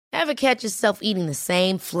Ever catch yourself eating the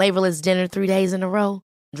same flavorless dinner 3 days in a row?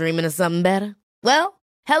 Dreaming of something better? Well,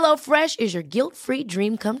 HelloFresh is your guilt-free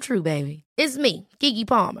dream come true, baby. It's me, Keke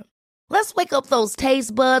Palmer. Let's wake up those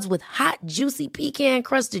taste buds with hot, juicy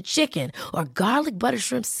pecan-crusted chicken or garlic butter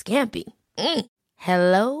shrimp scampi.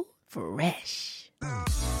 Hello Fresh.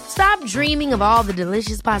 Stop dreaming of all the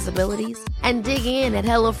delicious possibilities and dig in at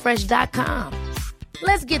HelloFresh.com.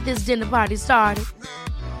 Let's get this dinner party started.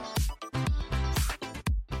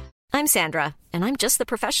 I'm Sandra, and I'm just the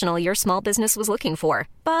professional your small business was looking for.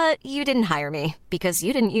 But you didn't hire me because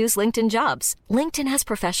you didn't use LinkedIn Jobs. LinkedIn has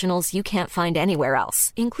professionals you can't find anywhere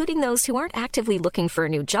else, including those who aren't actively looking for a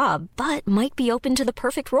new job, but might be open to the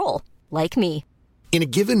perfect role, like me. In a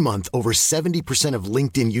given month, over 70% of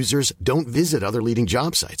LinkedIn users don't visit other leading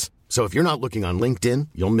job sites. So if you're not looking on LinkedIn,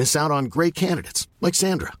 you'll miss out on great candidates like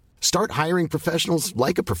Sandra. Start hiring professionals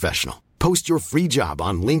like a professional. Post your free job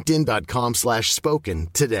on linkedin.com/spoken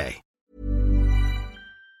today.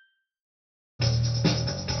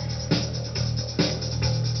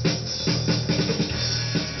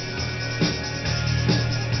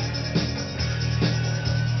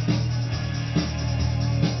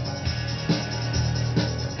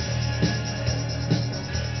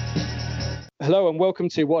 Hello and welcome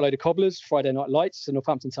to What a Load of Cobblers, Friday Night Lights, the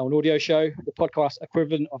Northampton Town audio show, the podcast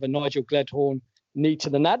equivalent of a Nigel Gledhorn knee to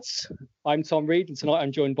the nads. I'm Tom Reed, and tonight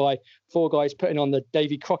I'm joined by four guys putting on the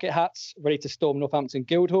Davy Crockett hats, ready to storm Northampton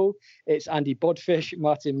Guildhall. It's Andy Bodfish,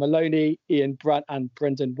 Martin Maloney, Ian Brandt, and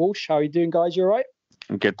Brendan Walsh. How are you doing, guys? You all right?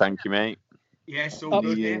 I'm good, thank you, mate. Yes, all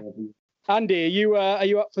good here. Andy, are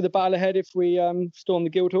you up for the battle ahead if we storm the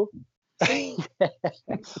Guildhall? I'm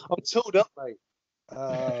tooled up, mate.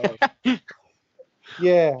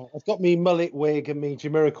 Yeah, I've got me mullet wig and me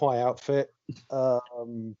Jamiroquai outfit.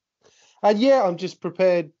 And yeah, I'm just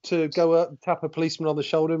prepared to go up and tap a policeman on the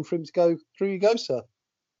shoulder and for him to go, through you go, sir.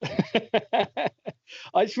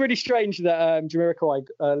 It's really strange that Jamiroquai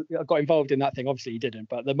got involved in that thing. Obviously he didn't,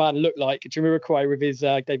 but the man looked like Jamiroquai with his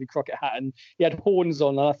Davy Crockett hat, and he had horns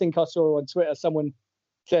on. And I think I saw on Twitter someone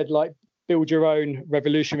said, like, build your own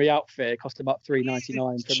revolutionary outfit. It cost about $3.99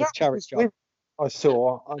 from the charity shop. I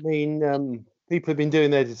saw. I mean, people have been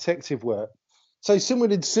doing their detective work. So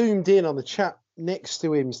someone had zoomed in on the chap next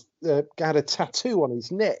to him, had a tattoo on his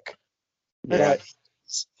neck. Yeah.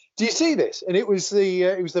 Do you see this? And it was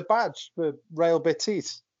the badge for Real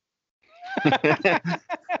Betis. Real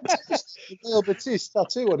Betis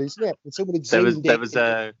tattoo on his neck. And someone had zoomed there was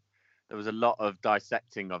a lot of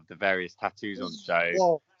dissecting of the various tattoos on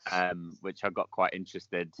show, which I got quite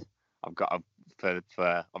interested. I've got for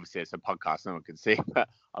obviously it's a podcast, no one can see, but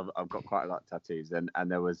I've got quite a lot of tattoos, and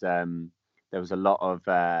there was a lot of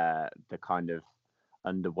the kind of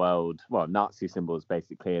underworld, well, Nazi symbols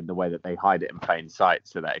basically, and the way that they hide it in plain sight,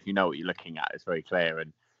 so that if you know what you're looking at, it's very clear.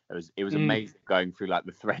 And it was amazing going through like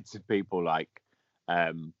the threads of people, like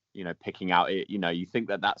picking out it. You think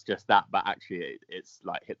that that's just that, but actually it's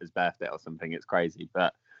like Hitler's birthday or something. It's crazy,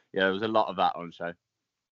 but yeah, there was a lot of that on show.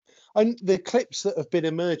 And the clips that have been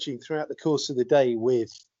emerging throughout the course of the day, with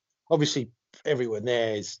obviously everyone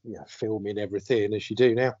there is filming everything as you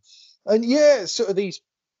do now, and sort of these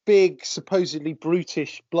big, supposedly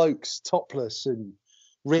brutish blokes, topless and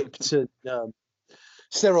ripped and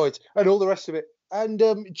steroids and all the rest of it, and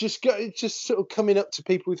just sort of coming up to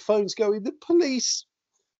people with phones, going, the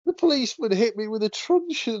policeman hit me with a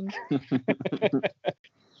truncheon.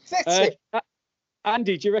 That's it.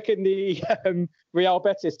 Andy, do you reckon the Real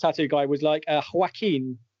Betis tattoo guy was like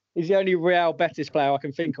Joaquin? He's the only Real Betis player I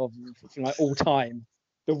can think of from like all time.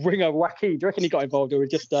 The ringer Joaquin. Do you reckon he got involved, or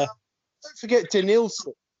just? Don't forget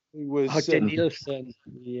Denilson, who was Denilson.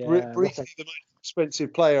 Briefly the most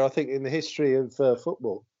expensive player I think in the history of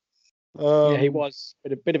football. He was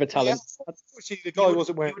a bit of a talent. Unfortunately, the guy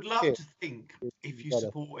wasn't wearing. You would love to think, if you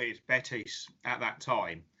supported Betis at that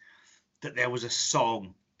time, that there was a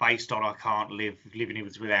song based on "I Can't Live Living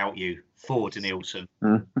Without You" for Denilson.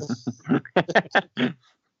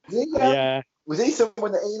 Yeah. Was he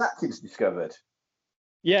someone that Ian Atkins discovered?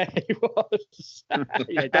 Yeah, he was.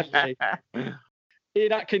 Yeah, definitely.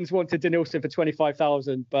 Ian Atkins wanted Denilson for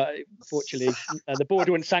 25,000, but unfortunately, the board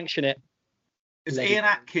wouldn't sanction it. Has Ian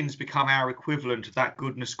Atkins become our equivalent of that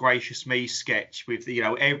 "Goodness Gracious Me" sketch with the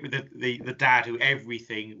dad who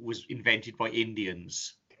everything was invented by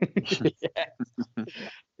Indians?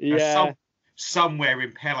 Yeah. Somewhere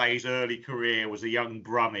in Pele's early career was a young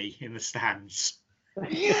Brummie in the stands.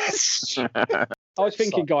 Yes. I was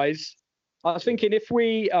thinking, guys. If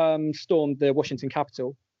we stormed the Washington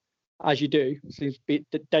Capitol, as you do, seems to be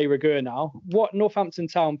de rigueur now, what Northampton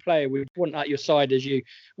Town player would want at your side as you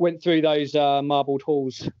went through those marbled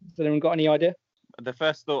halls? Has anyone got any idea? the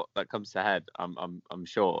first thought that comes to head, I'm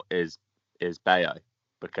sure, is Bayo,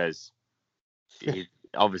 because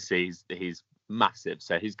obviously he's massive,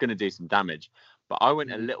 so he's going to do some damage. But I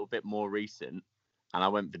went a little bit more recent, and I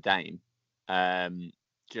went for Dane,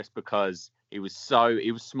 just because he was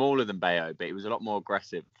smaller than Bayo, but he was a lot more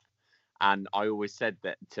aggressive. And I always said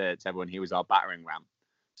that to everyone, he was our battering ram.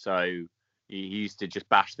 So he used to just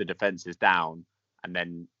bash the defences down, and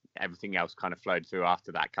then everything else kind of flowed through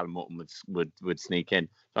after that. Callum Morton would sneak in.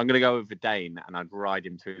 So I'm going to go with Dane, and I'd ride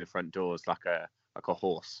him through the front doors like a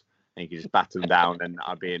horse, and he could just batter him down, and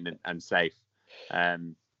I'd be in and safe.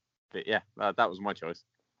 But yeah, that was my choice.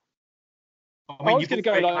 I mean, you've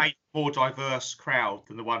got a more diverse crowd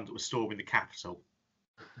than the one that was storming the Capitol.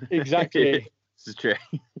 Exactly. This is true.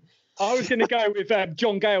 I was going to go with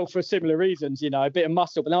John Gale for similar reasons, a bit of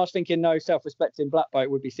muscle. But then I was thinking no self-respecting Black Boat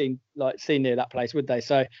would be seen near that place, would they?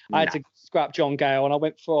 So I had to scrap John Gale, and I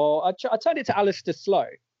went for I turned it to Alistair Slowe,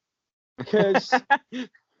 because I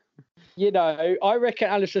reckon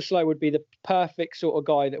Alistair Slowe would be the perfect sort of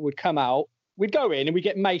guy that would come out. We'd go in and we'd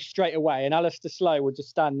get maced straight away, and Alistair Slowe would just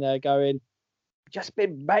stand there going, just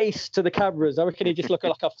been maced to the cameras. I reckon he'd just look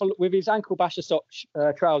like with his ankle basher socks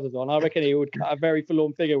trousers on. I reckon he would cut a very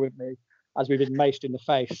forlorn figure with me as we've been maced in the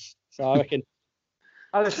face. So I reckon,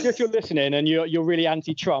 Alistair, if you're listening and you're really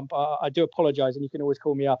anti-Trump, I do apologise, and you can always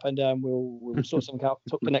call me up, and we'll sort something out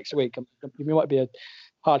for next week. You might be a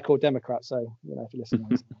hardcore Democrat, so if you're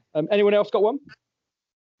listening. Anyone else got one?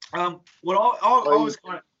 Well, I was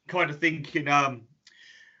kind of thinking,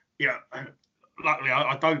 luckily,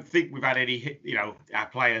 I don't think we've had any, our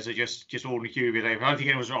players are just ordinary humans. I don't think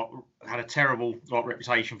anyone's had a terrible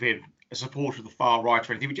reputation for being a supporter of the far right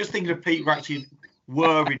or anything. We're just thinking of people who actually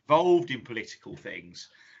were involved in political things.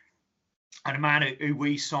 And a man who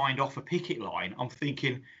we signed off a picket line, I'm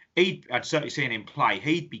thinking I'd certainly seen him play.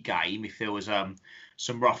 He'd be game if there was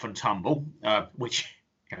some rough and tumble, which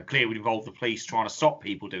clearly would involve the police trying to stop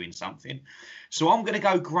people doing something. So I'm going to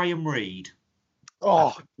go Graham Reed.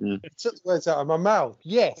 Oh, it took the words out of my mouth.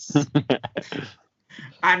 Yes.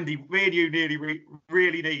 Andy, me and you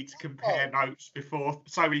really need to compare notes before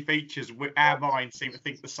so many features. Our minds seem to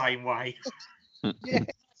think the same way. Yes.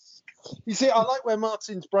 You see, I like where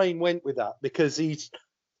Martin's brain went with that, because he's,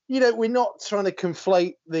 we're not trying to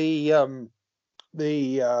conflate the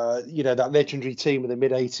that legendary team of the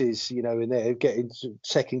mid '80s, and they're getting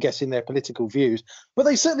second guessing their political views, but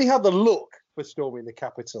they certainly had the look for storming the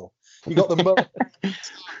Capitol. You got the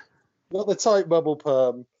tight bubble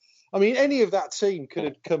perm. I mean, any of that team could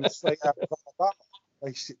have come straight out of that,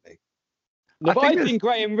 basically. No, but I think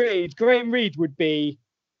Graham Reed would be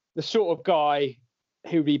the sort of guy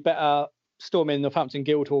who would be better storming Northampton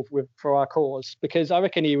Guildhall for our cause, because I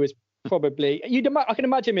reckon he was probably I can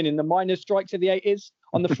imagine him in the miners' strikes of the 80s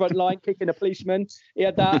on the front line kicking a policeman. He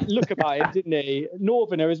had that look about him, didn't he?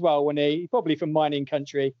 Northerner as well, when he probably from mining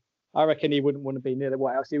country. I reckon he wouldn't want to be near the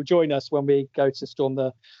White House. He would join us when we go to storm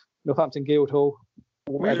the Northampton Guildhall.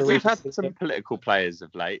 We've had some political players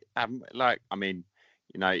of late. You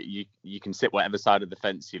can sit whatever side of the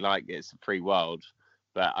fence you like. It's a free world.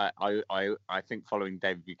 But I think following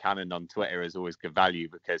David Buchanan on Twitter is always good value,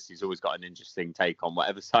 because he's always got an interesting take on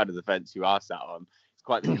whatever side of the fence you are sat on. He's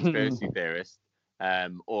quite the conspiracy theorist,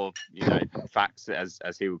 or facts as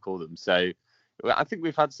he would call them. So I think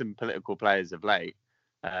we've had some political players of late.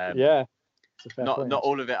 Not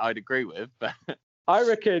all of it I'd agree with, but I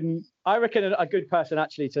reckon a good person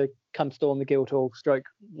actually to come storm the Guildhall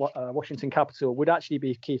 / Washington Capitol would actually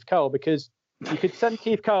be Keith Cole, because you could send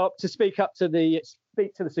Keith Cole up to speak to the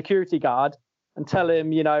security guard and tell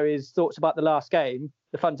him his thoughts about the last game,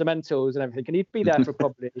 the fundamentals and everything, and he'd be there for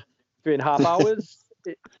probably 3.5 hours.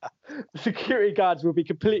 The security guards will be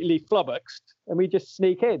completely flummoxed, and we just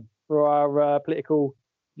sneak in for our political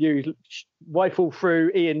views, rifle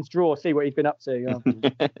through Ian's drawer, see what he's been up to.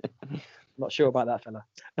 Not sure about that fella.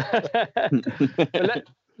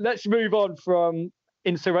 Let's move on from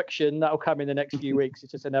insurrection. That'll come in the next few weeks.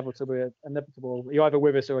 It's just inevitable. You're either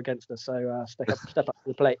with us or against us, so step up to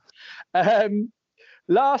the plate.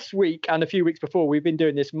 Last week and a few weeks before, we've been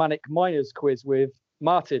doing this Manic Miners quiz with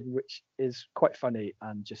Martin, which is quite funny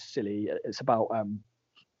and just silly. It's about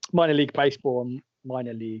minor league baseball and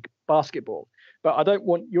minor league basketball, but I don't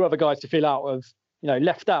want you other guys to feel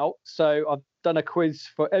left out. So I've done a quiz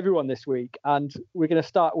for everyone this week, and we're going to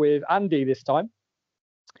start with Andy this time.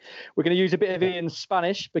 We're going to use a bit of Ian's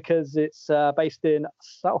Spanish because it's based in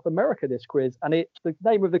South America, this quiz, and the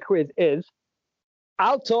name of the quiz is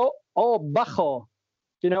Alto o Bajo.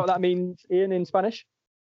 Do you know what that means, Ian, in Spanish?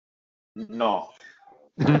 No.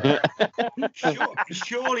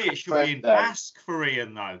 Surely it should be in Basque for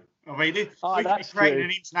Ian, though. I mean, we could be creating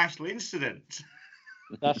an international incident.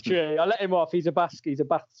 That's true. I let him off. He's a Basque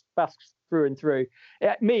through and through.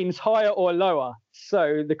 It means higher or lower.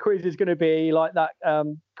 So the quiz is going to be like that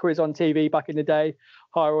quiz on TV back in the day,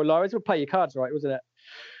 higher or lower. We'll play your cards right, wasn't it?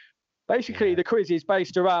 Basically, the quiz is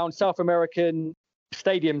based around South American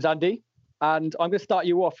stadiums, Andy. And I'm going to start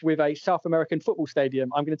you off with a South American football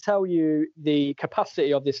stadium. I'm going to tell you the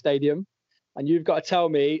capacity of this stadium. And you've got to tell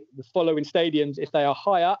me the following stadiums, if they are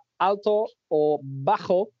higher, alto, or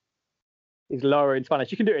bajo, is lower in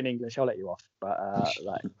Spanish. You can do it in English. I'll let you off. But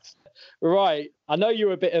right. I know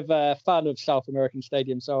you're a bit of a fan of South American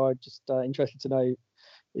stadiums, so I'm just interested to know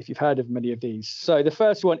if you've heard of many of these. So the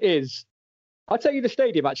first one is, I'll tell you the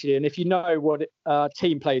stadium, actually. And if you know what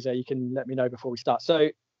team plays there, you can let me know before we start. So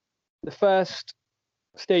the first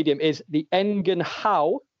stadium is the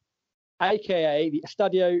Engenhão, a.k.a. the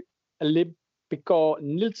Estadio Olímpico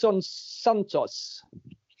Nilson Santos.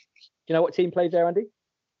 You know what team plays there, Andy?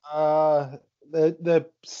 The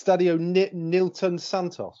Stadio Nilton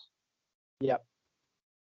Santos. Yep.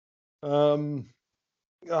 Oh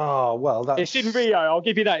well, that's. It's in Rio. I'll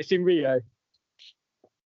give you that. It's in Rio.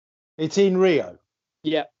 It's in Rio.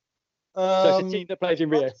 Yeah. So it's a team that plays in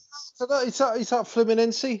Rio. So is that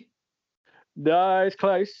Fluminense? No, it's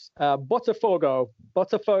close. Botafogo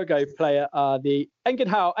player the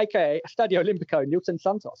Engenhão, aka Estadio Olímpico Nilton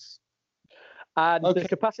Santos. And the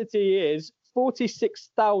capacity is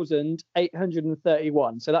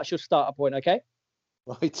 46,831. So that's your starter point, okay?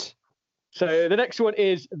 Right. So the next one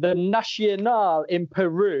is the Nacional in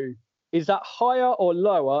Peru. Is that higher or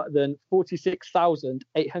lower than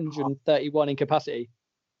 46,831 in capacity?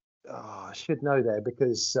 Oh, I should know there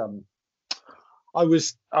because I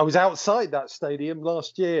was outside that stadium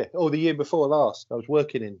last year or the year before last. I was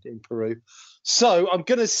working in Peru. So I'm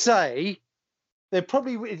going to say there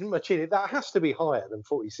probably isn't much in it. That has to be higher than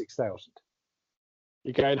 46,000.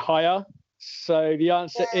 You're going higher. So the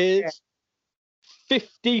answer is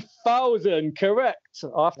 50,000. Correct.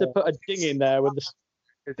 I have to put a ding in there with the.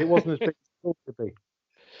 It wasn't as big as it ought to be.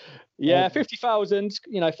 Yeah, 50,000.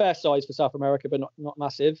 Fair size for South America, but not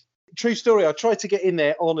massive. True story. I tried to get in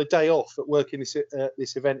there on a day off at work in this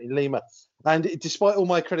event in Lima, and despite all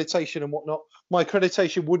my accreditation and whatnot, my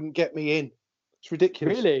accreditation wouldn't get me in. It's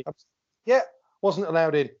ridiculous. Really? Yeah, wasn't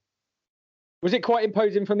allowed in. Was it quite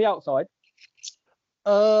imposing from the outside?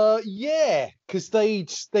 Yeah, because they'd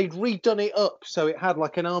redone it up so it had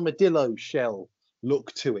like an armadillo shell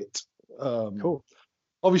look to it. Cool.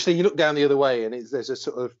 Obviously, you look down the other way, and there's a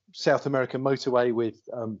sort of South American motorway with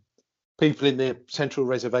people in the central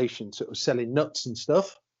reservation sort of selling nuts and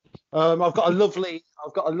stuff. I've got a lovely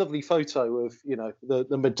photo of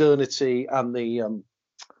the modernity and the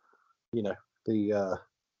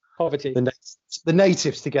poverty, the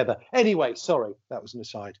natives together. Anyway, sorry, that was an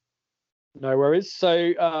aside. No worries. So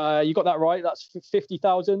you got that right. That's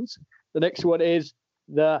 50,000. The next one is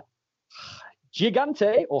the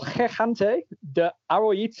Gigante or Gigante de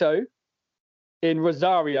Arroyito in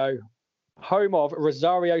Rosario, home of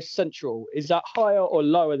Rosario Central. Is that higher or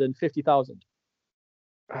lower than 50,000?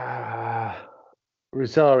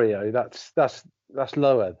 Rosario, that's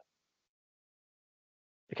lower.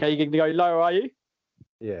 Okay, you're going to go lower, are you?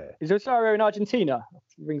 Yeah. Is Rosario in Argentina?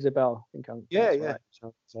 Rings a bell. I think yeah. Right.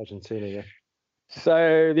 It's Argentina, yeah.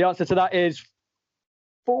 So the answer to that is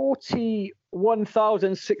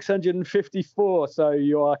 41,654. So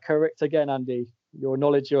you are correct again, Andy. Your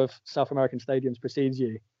knowledge of South American stadiums precedes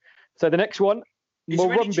you. So the next one, is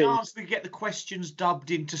there any chance we get the questions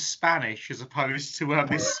dubbed into Spanish as opposed to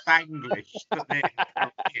this Spanglish?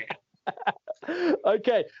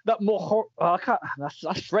 Okay, that's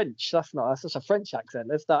French. That's just a French accent.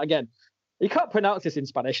 Let's start again. You can't pronounce this in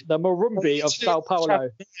Spanish. The Morumbi of Sao Paulo.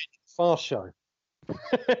 Fast show.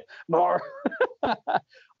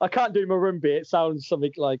 I can't do Morumbi. It sounds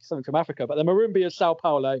something from Africa. But the Morumbi of Sao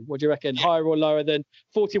Paulo, what do you reckon? Yeah. Higher or lower than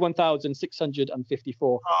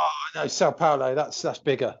 41,654? Oh no, Sao Paulo. That's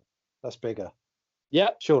bigger. That's bigger. Yeah,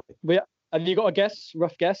 surely. Yeah. Have you got a guess?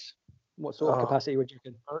 Rough guess? What sort of capacity would you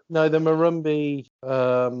reckon? No, the Morumbi.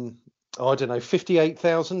 I don't know,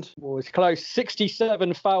 58,000. Well, it's close.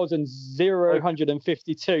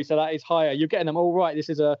 67,052. So that is higher. You're getting them all right. This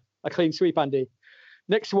is a clean sweep, Andy.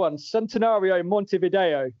 Next one, Centenario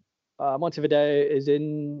Montevideo. Montevideo is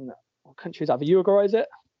in what country is that? Uruguay, is it?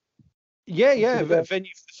 Yeah.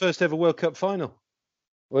 Venue for the first ever World Cup final.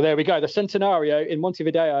 Well, there we go. The Centenario in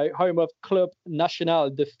Montevideo, home of Club Nacional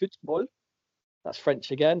de Futbol. That's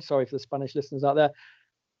French again. Sorry for the Spanish listeners out there.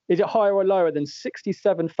 Is it higher or lower than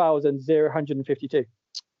 67,052?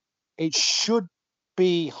 It should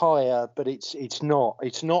be higher, but it's not.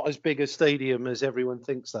 It's not as big a stadium as everyone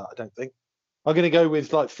thinks that, I don't think. I'm going to go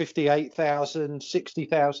with like 58,000,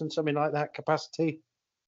 60,000, something like that capacity.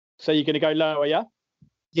 So you're going to go lower, yeah?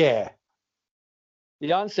 Yeah.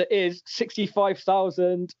 The answer is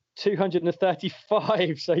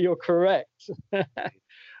 65,235. So you're correct.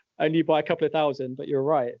 Only by a couple of thousand, but you're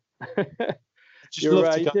right. You're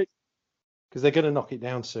right. Because they're going to knock it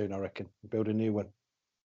down soon, I reckon. Build a new one.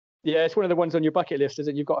 Yeah, it's one of the ones on your bucket list,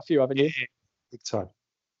 isn't it? You've got a few, haven't you? Yeah, big time.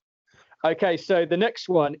 Okay, so the next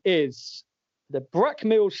one is the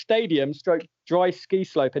Brackmill Stadium / dry ski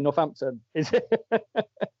slope in Northampton. Is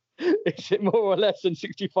it more or less than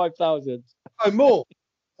 65,000? Oh, more.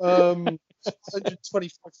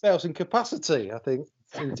 125,000 capacity, I think.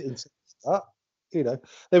 You know,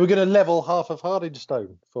 they were going to level half of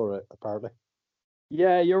Hardingstone for it, apparently.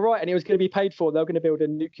 Yeah, you're right. And it was going to be paid for. They were going to build a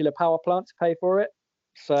nuclear power plant to pay for it.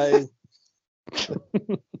 So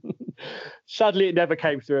sadly, it never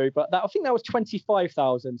came through. But I think that was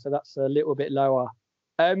 25,000. So that's a little bit lower.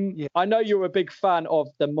 Yeah. I know you're a big fan of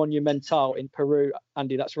the Monumental in Peru,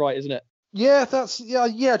 Andy. That's right, isn't it? Yeah,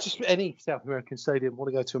 just any South American stadium. Want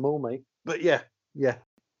to go to them all, mate. But yeah.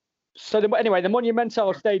 So anyway, the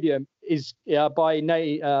Monumental Stadium is by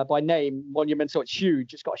name Monumental. It's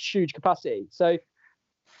huge. It's got a huge capacity. So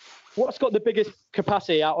what's got the biggest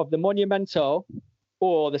capacity out of the Monumental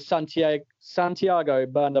or the Santiago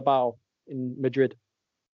Bernabeu in Madrid?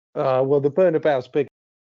 Well, the Bernabeu's big.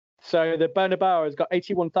 So the Bernabeu has got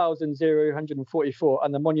 81,044,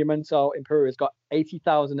 and the Monumental in Peru has got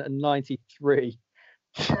 80,093.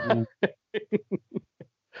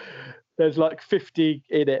 There's like 50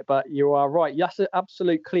 in it, but you are right. That's an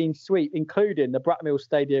absolute clean sweep, including the Brackmill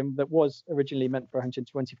Stadium that was originally meant for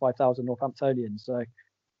 125,000 Northamptonians. So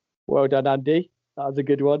well done, Andy. That was a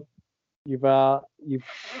good one. You've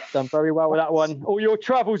done very well with that one. All your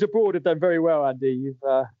travels abroad have done very well, Andy. You've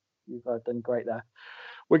done great there.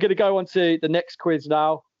 We're going to go on to the next quiz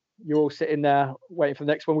now. You're all sitting there waiting for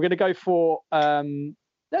the next one. We're going to go for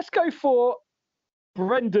let's go for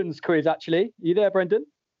Brendan's quiz. Actually, are you there, Brendan?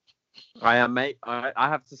 I am, mate. I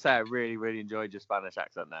have to say, I really, really enjoyed your Spanish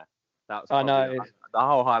accent there. That was the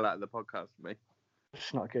whole highlight of the podcast for me.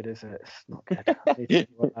 It's not good, is it? It's not good.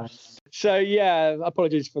 So yeah,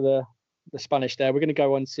 apologies for the Spanish there. We're going to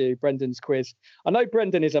go on to Brendan's quiz. I know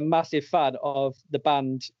Brendan is a massive fan of the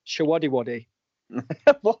band Showaddywaddy. Do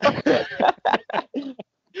you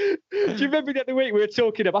remember the other week we were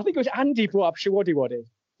talking about? I think it was Andy brought up Showaddywaddy.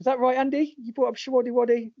 Is that right, Andy? You brought up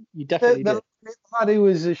Showaddywaddy? You definitely did. The man who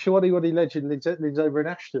was a Showaddywaddy legend lives over in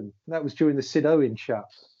Ashton. That was during the Sid Owen chat.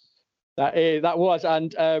 That was,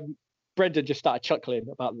 and Brendan just started chuckling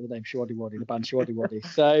about the name Showaddywaddy, the band Showaddywaddy.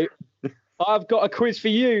 So I've got a quiz for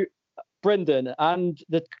you, Brendan, and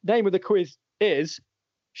the name of the quiz is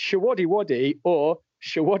Showaddywaddy or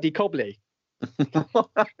Showaddycobbly.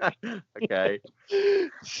 Okay.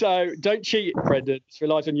 So don't cheat, Brendan. It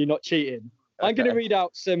relies on you not cheating. Okay. I'm going to read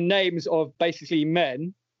out some names of basically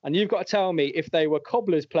men, and you've got to tell me if they were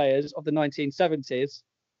Cobblers players of the 1970s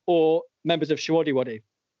or members of Showaddywaddy.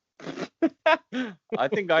 I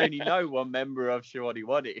think I only know one member of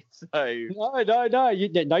Showaddywaddy. So no,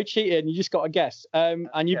 no cheating. You just got to guess.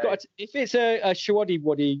 And you've got to, if it's a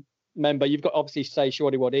Showaddywaddy member, you've got to obviously say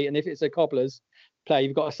Showaddywaddy, and if it's a Cobblers player,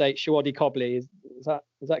 you've got to say Showaddycobbly. Is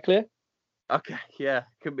that clear? Okay, yeah,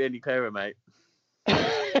 couldn't be any clearer, mate.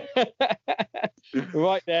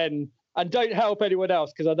 Right then, and don't help anyone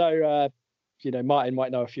else because I know Martin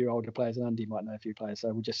might know a few older players and Andy might know a few players,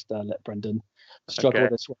 so we'll just let Brendan struggle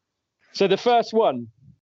with this one. So the first one,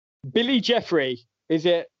 Billy Jeffrey, is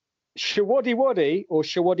it Showaddywaddy or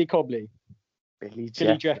Showaddycobbly? Billy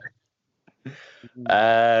Jeffrey.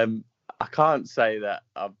 I can't say that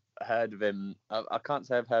I've heard of him. I can't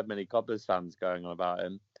say I've heard many Cobblers fans going on about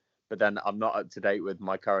him, but then I'm not up to date with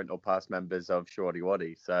my current or past members of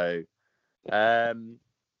Showaddywaddy. So I'm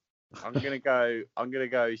gonna go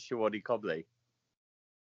Showaddycobbly.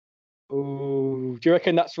 Ooh, do you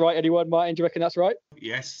reckon that's right, anyone? Martin, do you reckon that's right?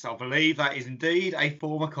 Yes, I believe that is indeed a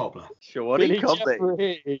former cobbler.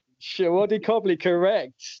 Showaddycobbly. Showaddycobbly,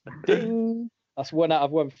 correct. Ding. That's 1 out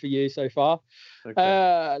of 1 for you so far.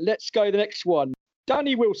 Okay. Let's go the next one.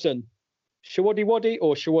 Danny Wilson, Showaddywaddy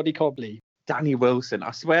or Showaddycobbly? Danny Wilson.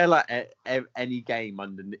 I swear, like any game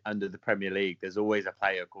under the Premier League, there's always a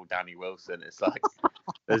player called Danny Wilson. It's like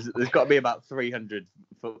there's got to be about 300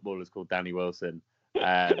 footballers called Danny Wilson.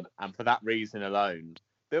 And for that reason alone,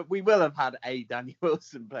 that we will have had a Danny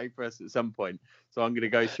Wilson play for us at some point. So I'm going to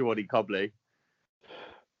go Showaddycobbly.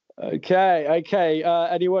 Okay.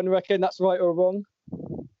 Anyone reckon that's right or wrong?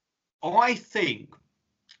 I think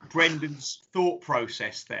Brendan's thought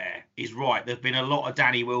process there is right. There've been a lot of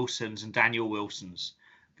Danny Wilsons and Daniel Wilsons,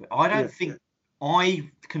 but I don't think I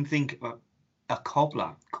can think of a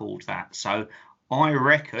cobbler called that. So I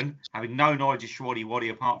reckon, having no knowledge of Shwaddy Waddy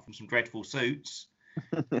apart from some dreadful suits,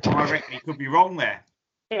 I reckon he could be wrong there.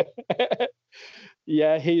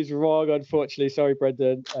 Yeah, he's wrong, unfortunately. Sorry,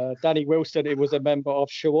 Brendan. Danny Wilson, it was a member of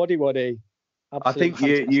Shwaddy Waddy. I think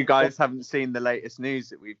you guys haven't seen the latest news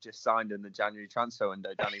that we've just signed in the January transfer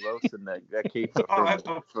window. Danny Wilson, the keeper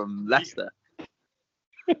from Leicester.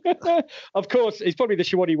 Of course, he's probably the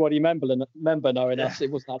Shwaddy Waddy member knowing us.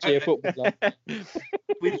 It wasn't actually a football club.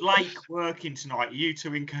 With Lake working tonight, you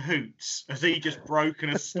two in cahoots? Has he just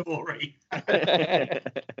broken a story?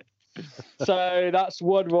 So that's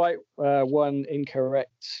one right, one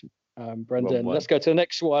incorrect, Brendan. Let's go to the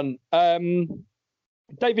next one.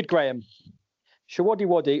 David Graham. Shwaddy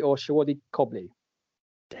Waddy or Shwaddy Cobley?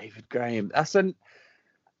 David Graham. That's an.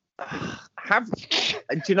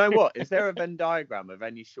 Do you know what? Is there a Venn diagram of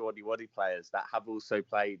any Shwaddy Waddy players that have also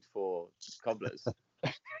played for Cobblers?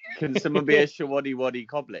 Can someone be a Shwaddy Waddy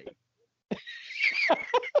Cobley?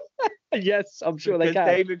 Yes, I'm sure they can.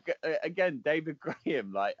 David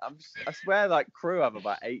Graham. Like I swear, like Crew have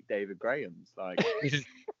about 8 David Grahams. Like,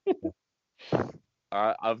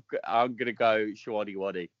 I'm gonna go Shwaddy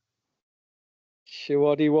Waddy.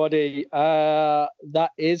 Shwaddy Waddy.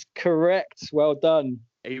 That is correct. Well done.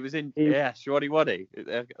 He was in. Shwaddy Waddy.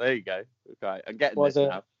 There you go. Okay, I'm getting this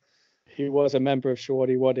now. He was a member of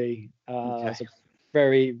Shwaddy Waddy. That's a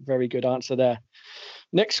very, very good answer there.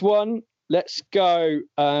 Next one. Let's go.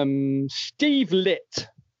 Steve Litt.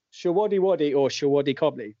 Shwaddy Waddy or Shwaddy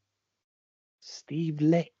Cobley? Steve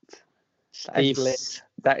Litt. Steve Litt.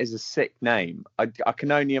 That is a sick name. I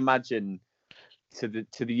can only imagine to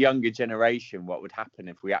the younger generation what would happen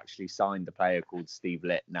if we actually signed a player called Steve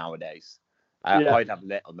Litt nowadays. I'd have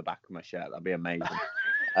Litt on the back of my shirt. That'd be amazing.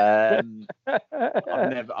 I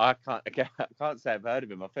can't say I've heard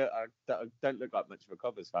of him. I don't look like much of a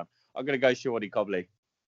Cobblers fan. I'm going to go Shwaddy Cobley.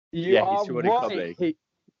 He's Shwaddy Cobley.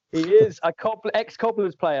 He is a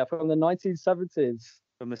ex-Cobblers player from the 1970s.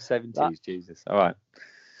 From the 70s, Jesus. All right.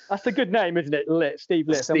 That's a good name, isn't it? Litt, Steve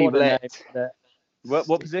Litt. Steve Litt.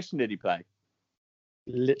 What position did he play?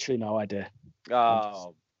 Literally no idea.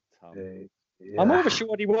 Oh, Tom. I'm more of a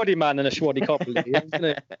Shwaddy Waddy man than a Shwaddy Cobley. I'm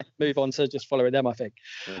going to move on to just following them, I think.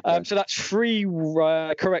 Okay. So that's 3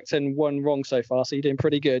 correct and 1 wrong so far. So you're doing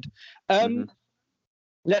pretty good.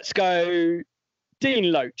 Let's go.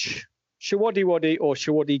 Dean Loach. Shwaddy Waddy or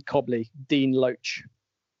Shwaddy Cobley? Dean Loach.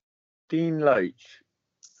 Dean Loach.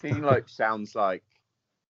 Dean Loach sounds like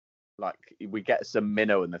we get some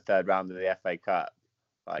minnow in the 3rd round of the FA Cup.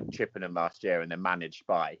 Like Chippenham last year, and they're managed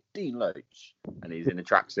by Dean Loach, and he's in a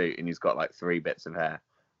tracksuit and he's got like 3 bits of hair.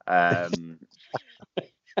 I'm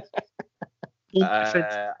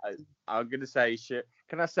gonna say,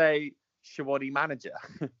 can I say Shwaddy manager?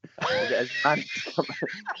 No, I'm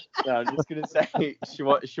just gonna say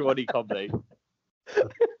Shwaddy Cobley.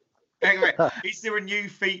 Anyway, is there a new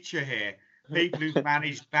feature here? People who've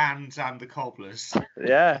managed bands and the Cobblers.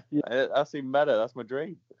 Yeah, that's even better. That's my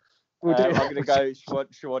dream. I'm going to go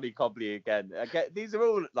Shwaddy Cobley again. These are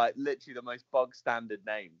all like literally the most bog standard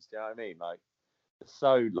names. Do you know what I mean? Like,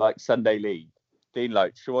 so like Sunday League. Dean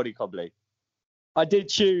Loach, Shwaddy Cobley. I did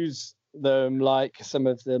choose them, like some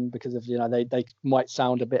of them, because of they might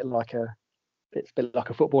sound a bit like a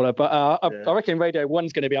footballer. But I reckon Radio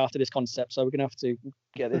 1's going to be after this concept, so we're going to have to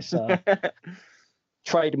get this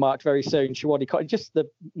trademarked very soon. Shwaddy Cobley. Just the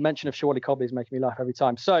mention of Shwaddy Cobley is making me laugh every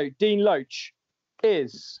time. So Dean Loach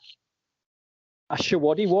is a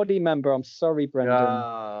Shwaddy Waddy member. I'm sorry,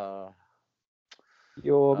 Brendan.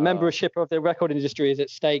 Your membership of the record industry is at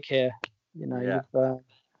stake here. I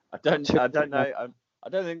don't know. I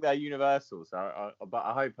don't think they're universal. So, but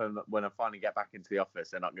I hope when I finally get back into the office,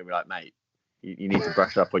 they're not going to be like, mate, you need to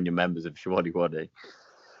brush up on your members of Shwaddy Waddy.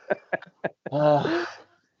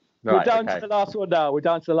 We're down to the last one now. We're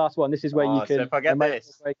down to the last one. This is where you can. So if I get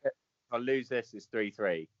this, if I lose this, it's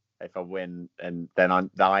 3-3. If I win, and then I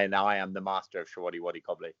am the master of Shwaddy Waddy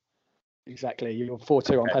Cobley. Exactly. You're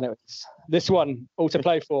 4-2 on penalties. This one, all to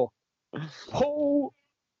play for. Paul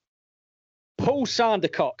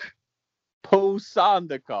Sandercock. Paul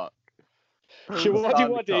Sandercock. Shwaddy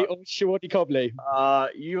Waddy or Shwaddy Cobley?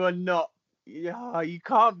 You are not. You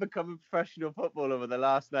can't become a professional footballer with a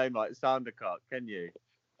last name like Sandercock, can you?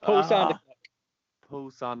 Paul Sandercock.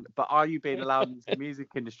 Paul Sandercock. But are you being allowed into the music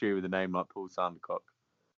industry with a name like Paul Sandercock?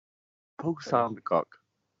 Paul Sandercock.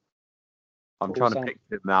 I'm trying to pick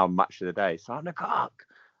him now. Match of the day. Sandercock.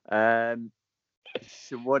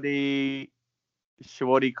 Shwaddy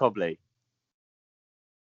Cobley.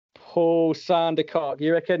 Paul Sandercock.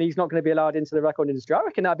 You reckon he's not going to be allowed into the record industry? I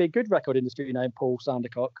reckon that'd be a good record industry name, Paul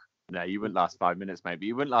Sandercock. No, you wouldn't last 5 minutes, maybe.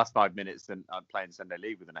 You wouldn't last 5 minutes and playing Sunday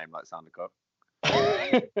League with a name like Sandercock.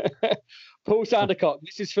 Paul Sandercock,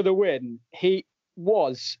 this is for the win. He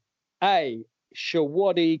was a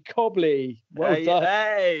Shawaddy Cobley. Well done.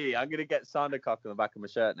 Hey, I'm going to get Sandercock on the back of my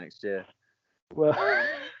shirt next year. Well,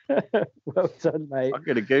 well done, mate. I'm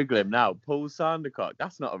going to Google him now. Paul Sandercock.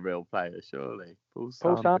 That's not a real player, surely. Paul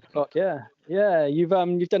Sandercock, yeah.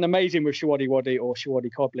 You've done amazing with Shawaddy Waddy or Shawaddy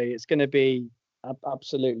Cobley. It's going to be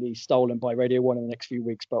absolutely stolen by Radio 1 in the next few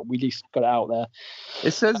weeks, but we at least got it out there.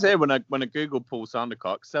 It says here when I Google Paul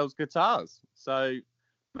Sandercock, sells guitars. So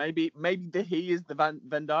maybe he is the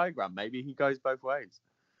Venn diagram. Maybe he goes both ways.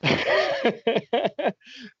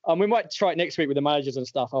 We might try it next week with the managers and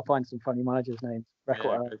stuff. I'll find some funny managers' names.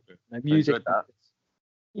 Music.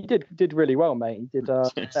 You did really well, mate. You did. I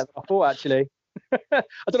thought actually. I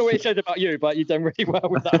don't know what it says about you, but you've done really well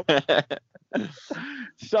with that one.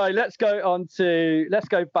 So let's go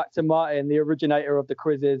back to Martin, the originator of the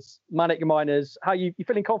quizzes. Manic Miners, how you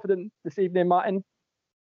feeling confident this evening, Martin?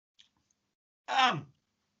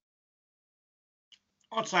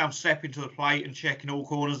 I'd say I'm stepping to the plate and checking all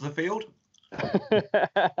corners of the field.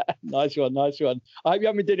 Nice one. I hope you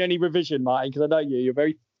haven't done any revision, Martin, because I know you're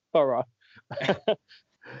very thorough.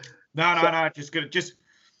 No, just gonna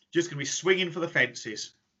be swinging for the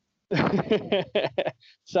fences.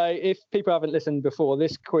 So if people haven't listened before,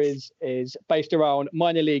 this quiz is based around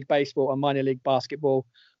minor league baseball and minor league basketball.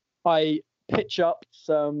 I pitch up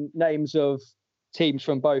some names of teams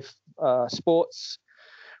from both sports,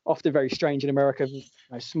 often very strange in America,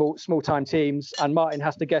 small time teams, and Martin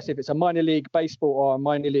has to guess if it's a minor league baseball or a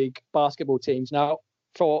minor league basketball teams. Now,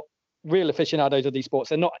 for real aficionados of these sports,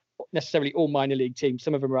 they're not necessarily all minor league teams.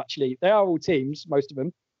 Some of them they are all teams, most of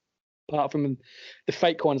them, apart from the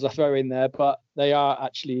fake ones I throw in there, but they are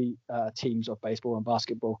actually teams of baseball and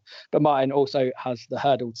basketball. But Martin also has the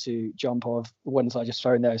hurdle to jump of the ones I just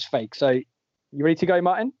throw in there as fake. So you ready to go,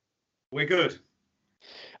 Martin? We're good.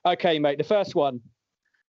 Okay, mate. The first one.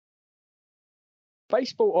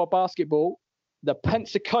 Baseball or basketball, the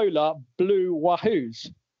Pensacola Blue Wahoos.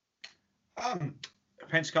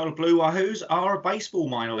 Pensacola Blue Wahoos are a baseball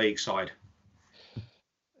minor league side.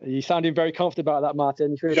 You sounding very confident about that,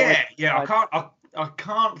 Martin. I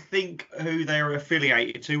can't think who they're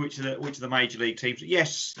affiliated to, which are the major league teams.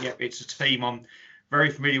 Yes, it's a team I'm very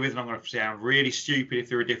familiar with, and I'm going to sound really stupid if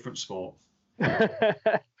they're a different sport.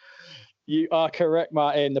 You are correct,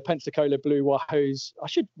 Martin. The Pensacola Blue Wahoos. I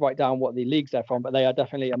should write down what the leagues they're from, but they are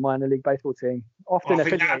definitely a minor league baseball team. Often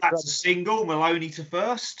affiliated. That's a single. Maloney to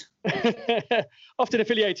first. Often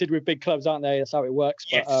affiliated with big clubs, aren't they? That's how it works.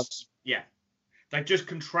 Yes. But, yeah. They've just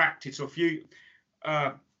contracted. So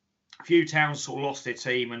a few towns sort of lost their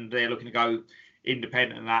team, and they're looking to go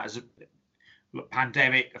independent. And that as a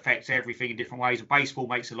pandemic affects everything in different ways. Baseball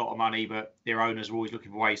makes a lot of money, but their owners are always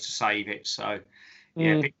looking for ways to save it. So.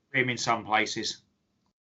 Yeah, big dream in some places.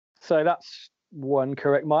 So that's one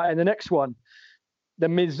correct, Martin. The next one, the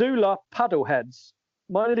Missoula Paddleheads,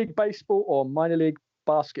 minor league baseball or minor league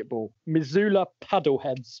basketball? Missoula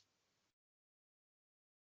Paddleheads.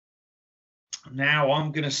 Now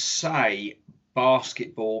I'm going to say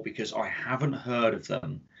basketball because I haven't heard of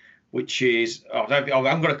them, which is I've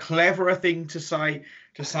got a cleverer thing to say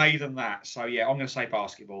than that. So yeah, I'm going to say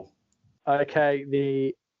basketball. Okay,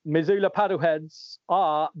 the Missoula Paddleheads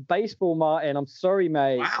are baseball, Martin. I'm sorry,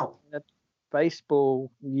 mate. Wow.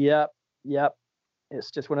 Baseball. Yep. It's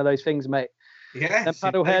just one of those things, mate. Yeah. Them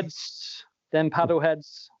paddleheads.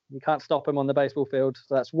 You can't stop them on the baseball field.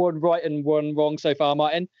 So that's one right and one wrong so far,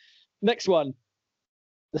 Martin. Next one.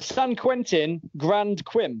 The San Quentin Grand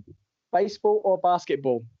Quim. Baseball or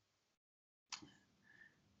basketball?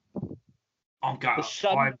 The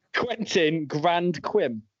San Quentin Grand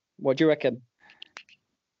Quim. What do you reckon?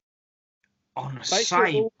 On the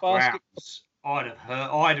same grounds, I'd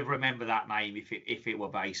have remembered that name if it were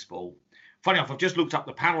baseball. Funny enough, I've just looked up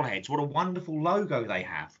the Paddleheads. What a wonderful logo they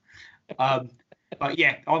have. But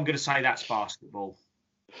yeah, I'm going to say that's basketball.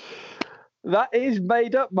 That is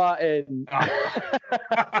made up, Martin.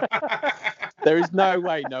 There is no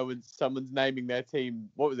way someone's naming their team.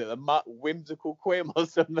 What was it? The Whimsical Quim or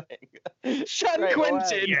something? San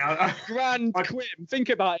Quentin Grand Quim. Think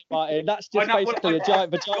about it, Martin. That's just basically a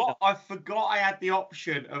giant vagina. I forgot I had the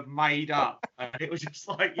option of made up. And it was just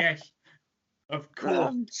like, yes, of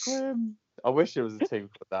course. Quim. I wish there was a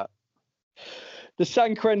team for that. The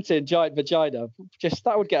San Quentin giant vagina.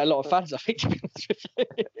 That would get a lot of fans, I think. To be honest with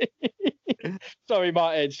you. Sorry,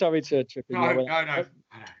 Martin. Sorry to trip you. No.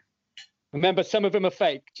 Remember, some of them are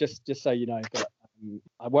fake, just so you know. But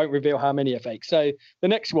I won't reveal how many are fake. So the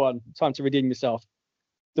next one, time to redeem yourself.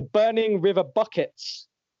 The Burning River Buckets.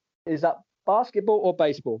 Is that basketball or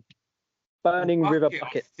baseball? Burning River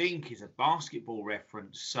Buckets. I think is a basketball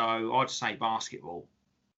reference, so I'd say basketball.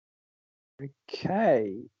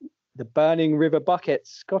 Okay. The Burning River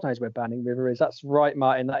Buckets. God knows where Burning River is. That's right,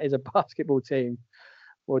 Martin. That is a basketball team.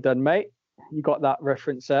 Well done, mate. You got that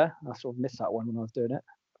reference there. I sort of missed that one when I was doing it,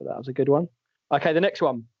 but that was a good one. Okay, the next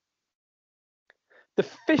one. The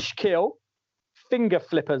Fishkill Finger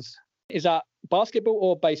Flippers. Is that basketball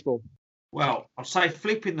or baseball? Well, I'd say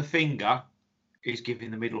flipping the finger is giving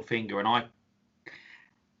the middle finger, and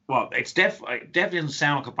it's definitely doesn't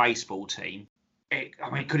sound like a baseball team.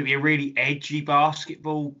 Could it be a really edgy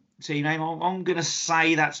basketball team name? I'm going to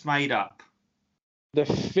say that's made up. The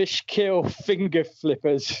Fishkill Finger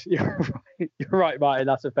Flippers. You're right, Martin.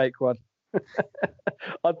 That's a fake one.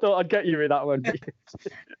 I thought I'd get you with that one.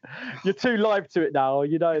 You're too live to it now.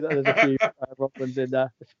 You know that there's a few wrong ones in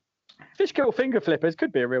there. Fishkill Finger Flippers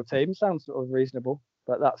could be a real team. Sounds sort of reasonable.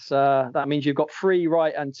 But that means you've got 3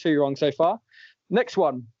 right and 2 wrong so far. Next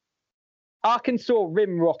one. Arkansas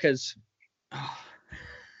Rim Rockers.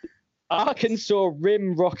 Arkansas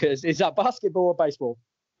Rim Rockers. Is that basketball or baseball?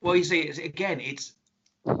 Well, you see, it's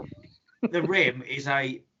the rim is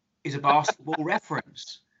a basketball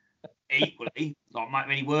reference. Equally, like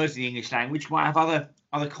many words in the English language, might have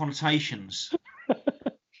other connotations.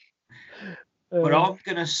 But I'm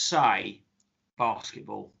going to say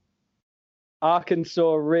basketball.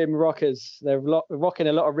 Arkansas Rim Rockers. They're rocking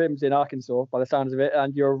a lot of rims in Arkansas by the sounds of it.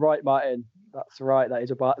 And you're right, Martin. That's right. That is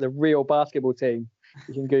the real basketball team.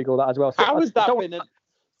 You can Google that as well. So how has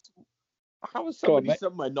somebody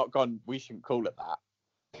somewhere not gone, we shouldn't call it that?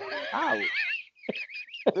 How?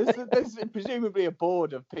 There's presumably a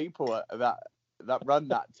board of people that run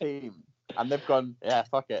that team. And they've gone, yeah,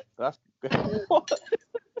 fuck it. That's good.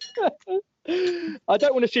 I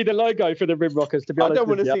don't want to see the logo for the Rim Rockers, to be honest. I don't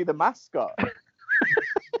want to see the mascot.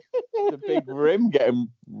 The big rim getting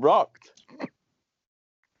rocked.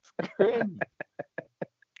 Grim.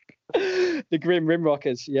 The Grim Rim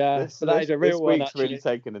Rockers, yeah. That is a real one. This week's really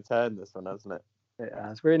taken a turn, this one, hasn't it? It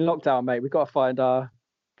has. We're in lockdown, mate. We've got to find our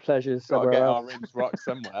pleasures somewhere get else. our rims rocked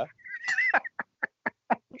somewhere.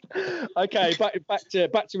 Okay, back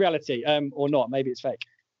to reality, or not. Maybe it's fake.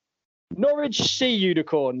 Norwich Sea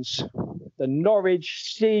Unicorns. The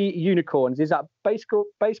Norwich Sea Unicorns. Is that baseball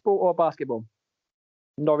or basketball?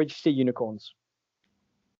 Norwich Sea Unicorns.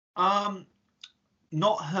 Not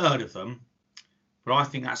heard of them, but I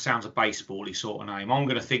think that sounds a baseball-y sort of name. I'm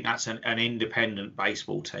going to think that's an independent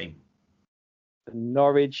baseball team. The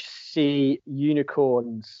Norwich Sea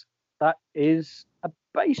Unicorns. That is a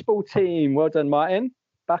baseball team. Well done, Martin.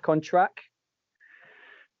 Back on track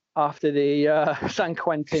after the San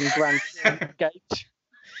Quentin Grand Gate.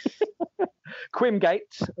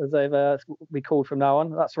 Quimgate, as they've be called from now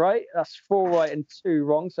on. That's right. That's 4 right and 2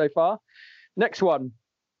 wrong so far. Next one.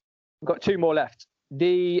 We've got 2 more left.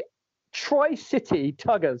 The Tri-City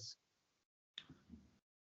Tuggers.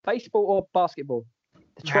 Baseball or basketball?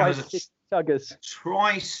 The Tri-City Tuggers.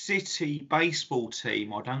 Tri-City baseball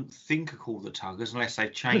team, I don't think are called the Tuggers unless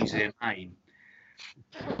they've changed their name,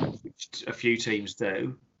 which a few teams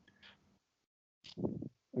do.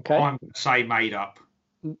 Okay. I'm going to say made up.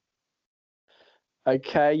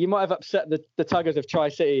 Okay, you might have upset the Tuggers of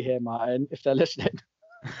Tri-City here, Martin, if they're listening.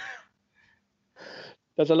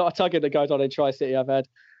 There's a lot of tugging that goes on in Tri-City, I've heard.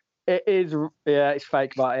 It is, yeah, it's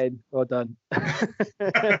fake, Martin. Well done.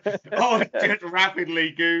 Oh, just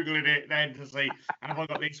rapidly Googling it then to see, have I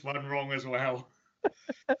got this one wrong as well?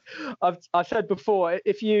 I've said before,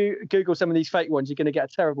 if you Google some of these fake ones, you're going to get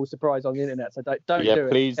a terrible surprise on the internet, so don't do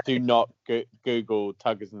it. Please do not Google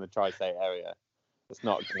Tuggers in the Tri-State area. It's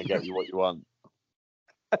not going to get you what you want.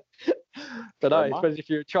 Don't know, I suppose if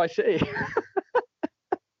you're a Tri-City.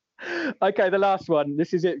 Okay, the last one.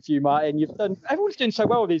 This is it for you, Martin. Everyone's doing so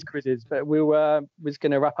well with these quizzes, but we're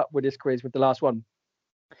going to wrap up with this quiz with the last one.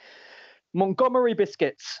 Montgomery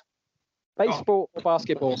Biscuits. Baseball or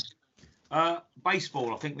basketball?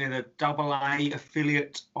 Baseball. I think they're the AA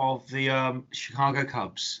affiliate of the Chicago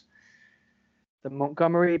Cubs. The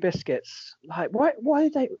Montgomery Biscuits. Like, why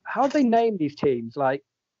did they? How do they name these teams? Like,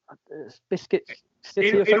 Biscuits City.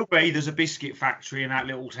 It'll be. There's a biscuit factory in that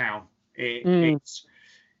little town.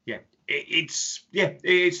 It's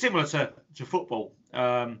similar to football,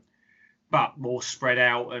 but more spread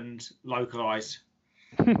out and localized.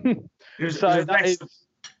 There's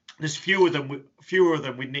fewer of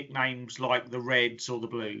them with nicknames like the Reds or the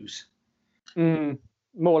Blues.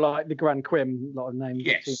 More like the Grand Quim, a lot of names.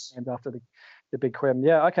 Yes. Named after the The big quim.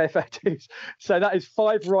 Yeah, okay, fair dues. So that is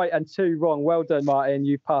 5 right and 2 wrong. Well done, Martin.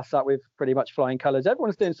 You passed that with pretty much flying colours.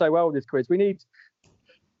 Everyone's doing so well with this quiz. We're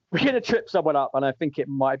going to trip someone up, and I think it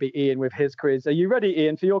might be Ian with his quiz. Are you ready,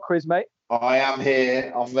 Ian, for your quiz, mate? I am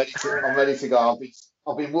here. I'm ready to go.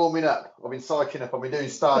 I've been warming up. I've been psyching up. I've been doing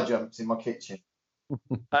star jumps in my kitchen.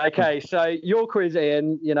 Okay, so your quiz,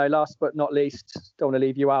 Ian, last but not least, don't want to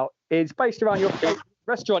leave you out, is based around your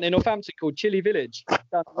restaurant in Northampton called Chili Village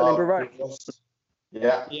down Wellingborough Road.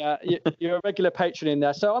 Yeah. Yeah, you're a regular patron in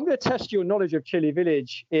there. So I'm going to test your knowledge of Chili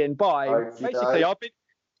Village, Ian, basically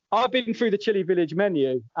I've been through the Chili Village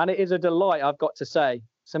menu, and it is a delight, I've got to say.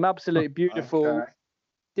 Some absolutely beautiful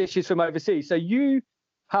dishes from overseas. So you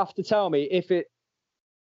have to tell me if it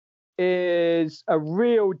is a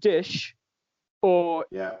real dish or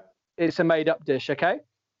it's a made-up dish, okay?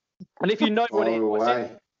 And if you know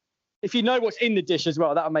if you know what's in the dish as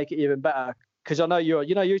well, that'll make it even better. Because I know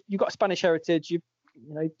you've got Spanish heritage, you've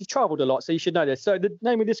travelled a lot, so you should know this. So the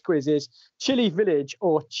name of this quiz is Chili Village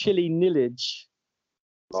or Chili Nillage.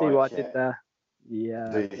 See what I did there?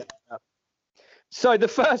 Yeah. So the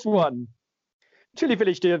first one, Chili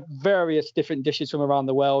Village do various different dishes from around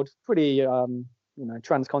the world. Pretty,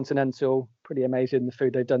 transcontinental. Pretty amazing the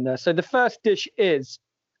food they've done there. So the first dish is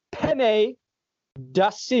penne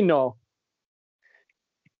d'asino.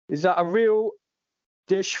 Is that a real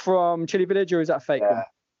dish from Chili Village, or is that a fake one?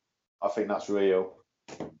 I think that's real.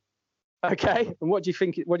 Okay. And what do you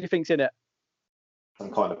think? What do you think's in it?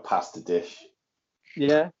 Some kind of pasta dish.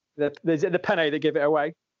 Yeah. Is it the penne that give it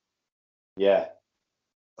away? Yeah.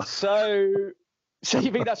 So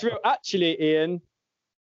you think that's real? Actually, Ian,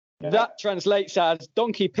 that translates as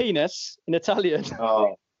donkey penis in Italian.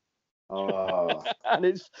 Oh. And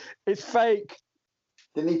it's fake.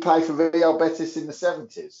 Didn't he play for Real Betis in the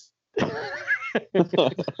 70s?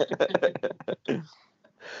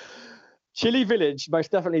 Chili Village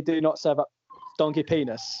most definitely do not serve up donkey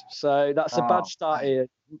penis. So that's a bad start here.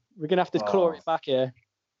 We're going to have to claw it back here.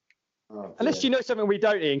 Unless you know something we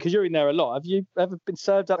don't, Ian, because you're in there a lot. Have you ever been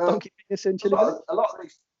served up donkey penis in Chili Village?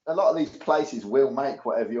 A lot of these places will make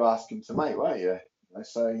whatever you ask them to make, won't you?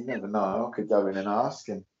 So you never know. I could go in and ask,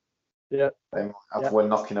 and they might have one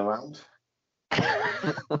knocking around.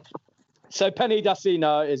 So penne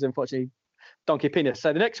d'asino is unfortunately donkey penis.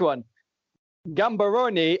 So the next one,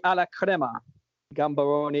 gambaroni alla crema.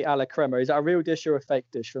 Gambaroni alla crema. Is that a real dish or a fake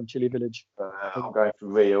dish from Chili Village? I'm going for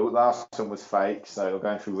real. Last one was fake, so I'm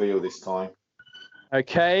going for real this time.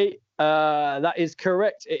 Okay, that is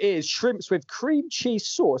correct. It is shrimps with cream cheese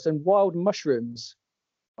sauce and wild mushrooms.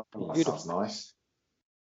 Oh, that sounds nice.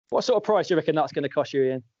 What sort of price do you reckon that's going to cost you,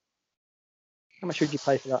 Ian? How much would you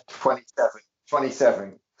pay for that?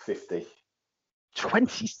 27.50.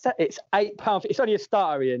 27. It's £8. It's only a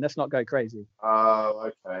starter, Ian. Let's not go crazy. Oh,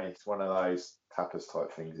 okay. It's one of those tapas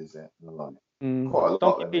type things, is it? Quite a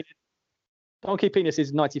lot. Donkey penis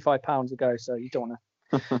is £95 a go, so you don't want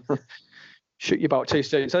to shoot your bolt too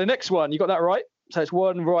soon. So the next one, you got that right. So it's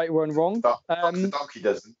one right, one wrong. The donkey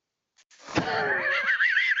doesn't.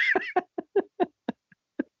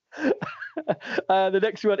 The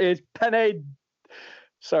next one is penne.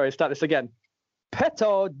 Sorry, start this again.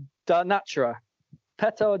 Petto da Natra.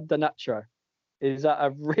 Petto da Natra. Is that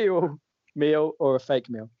a real meal or a fake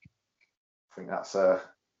meal? I think that's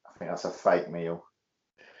a fake meal.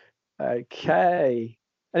 Okay.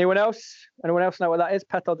 Anyone else? Anyone else know what that is?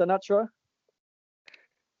 Petto da Natra.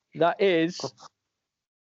 That is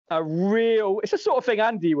a real. It's the sort of thing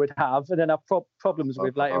Andy would have, and then have problems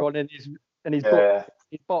with later on in his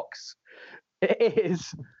box. It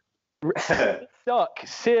is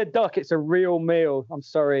seared duck. It's a real meal. I'm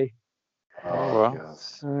sorry. Oh,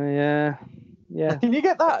 yeah. Can you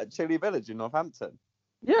get that at Chili Village in Northampton?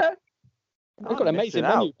 Yeah. They've got an amazing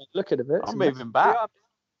menu. Look at it. I'm moving back.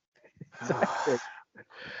 Exactly.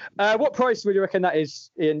 What price would you reckon that is,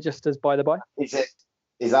 Ian? Just as by the by. Is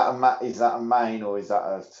that a main, or is that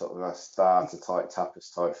a sort of a starter type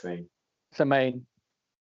tapas type thing? It's a main.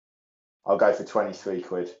 I'll go for 23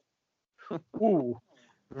 quid. Ooh,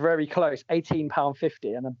 very close.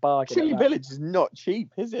 £18.50 and a bargain. Chili Village is not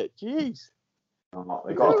cheap, is it? Jeez.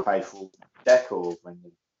 They've got to pay for decor.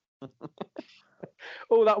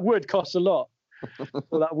 All that wood costs a lot.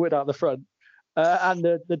 All that wood out the front. And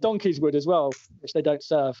the donkey's wood as well, which they don't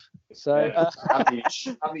serve. So and the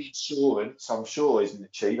insurance, I'm sure, isn't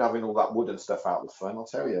it cheap? Having all that wood and stuff out the front, I'll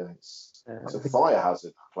tell you, it's a fire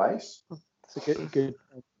hazard place. It's a good.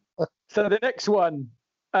 So the next one,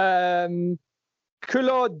 culo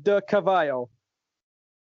de cavallo.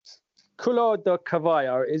 Culo de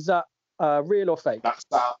cavallo, is that real or fake?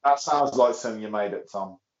 That sounds like something you made up,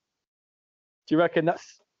 Tom. Do you reckon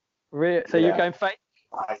that's So you're going fake?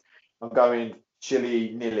 I'm going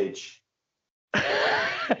Chili Nillage.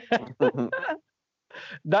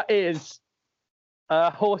 That is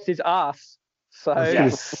a horse's ass. So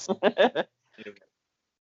Yes.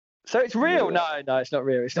 So it's real? No, it's not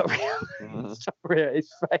real. It's not real. It's not real. It's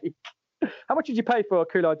fake. How much did you pay for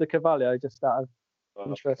Culo de Cavallo? Just out of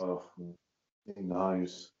interest. Who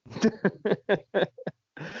knows?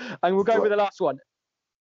 And we'll go with the last one.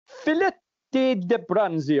 Filetti di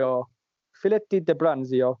Branzio. Filetti di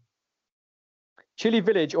Branzio. Chili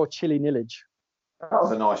Village or Chili Nillage? That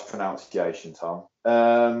was a nice pronunciation, Tom.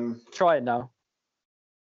 Try it now.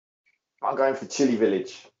 I'm going for Chili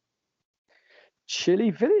Village.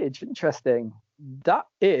 Chili Village, interesting. That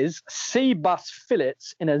is sea bass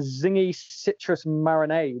fillets in a zingy citrus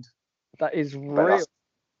marinade. That is real.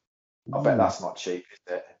 I bet that's not cheap, is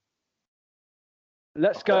it?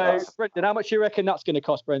 Let's go, Brendan. How much do you reckon that's going to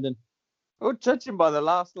cost, Brendan? Well, judging by the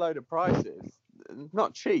last load of prices,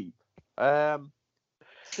 not cheap.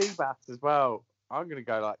 Sea bass as well. I'm going to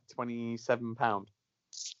go like £27.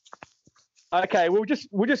 Okay, we'll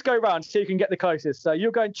just go round so you can get the closest. So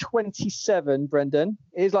you're going 27, Brendan.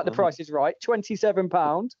 Here's like the price is right,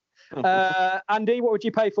 £27. Andy, what would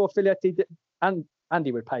you pay for Filetti? And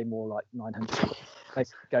Andy would pay more, like 900.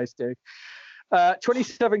 Basically goes to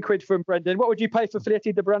 27 quid from Brendan. What would you pay for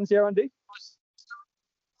Filetti di Branzio, Andy?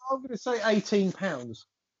 I'm going to say £18.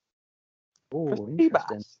 Oh,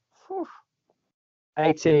 interesting.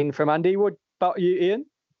 18 from Andy. What about you, Ian?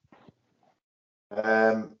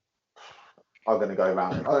 I'm going to go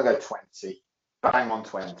around. I'm going to go 20. Bang on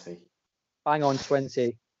 20. Bang on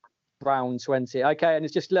 20. Round 20. Okay, and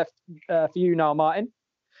it's just left for you now, Martin.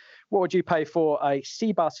 What would you pay for a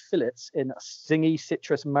sea bass fillets in zingy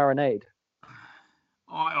citrus marinade?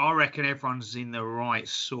 I reckon everyone's in the right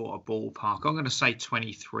sort of ballpark. I'm going to say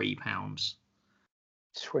 £23.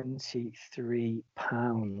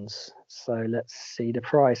 £23. So let's see the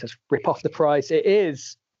price. Let's rip off the price. It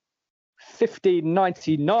is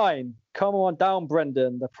 $15.99. Come on down,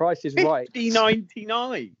 Brendan. The price is right.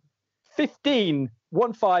 $15.99.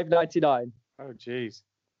 15.99. Oh, jeez.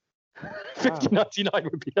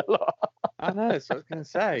 $15.99 would be a lot. I know. That's what I was going to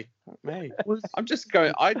say. Not me. I'm just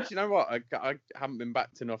going. Do you know what? I haven't been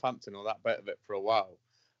back to Northampton or that bit of it for a while,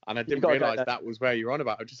 and I didn't realise that was where you're on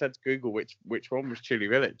about. I just had to Google which one was Chili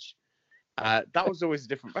Village. That was always a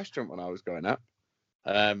different restaurant when I was growing up.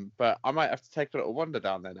 But I might have to take a little wander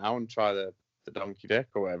down there now and try the Donkey Dick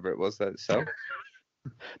or whatever it was that it sold.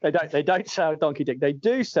 They don't sell Donkey Dick. They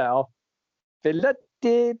do sell Filetti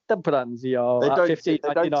di Branzio. They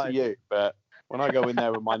don't to you, but when I go in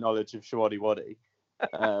there with my knowledge of Shawadi Wadi,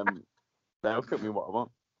 they'll cook me what I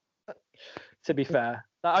want. To be fair,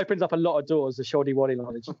 that opens up a lot of doors, the Shawadi Wadi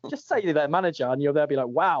knowledge. Just say to their manager and you'll be like,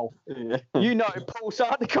 wow, you know Paul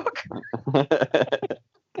Sardicock.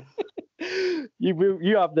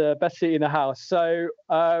 You have the best seat in the house. So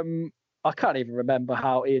I can't even remember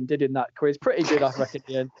how Ian did in that quiz. Pretty good, I reckon,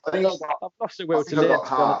 Ian. I've lost the will to live. Got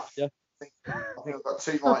half. I think I've got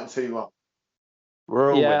 2 right and 2 wrong.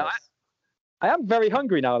 We're all winners. I am very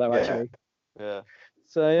hungry now, though, actually. Yeah.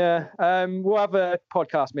 So, we'll have a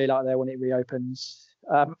podcast meal out there when it reopens.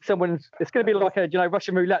 It's going to be like a,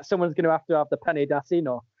 Russian roulette. Someone's going to have the penny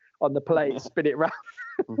d'asino on the plate, spin it round.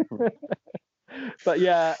 But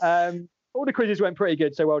yeah, all the quizzes went pretty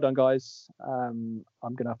good. So well done, guys. I'm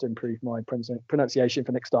going to have to improve my pronunciation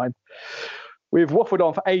for next time. We've waffled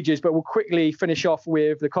on for ages, but we'll quickly finish off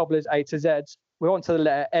with the Cobblers A to Z. We're on to the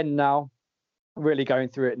letter N now. Really going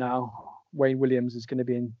through it now. Wayne Williams is going to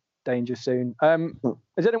be in danger soon.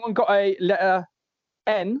 Has anyone got a letter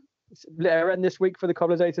N? Letter N this week for the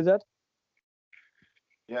Cobblers A to Z?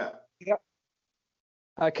 Yeah.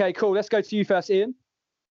 Okay, cool. Let's go to you first, Ian.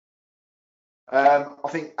 I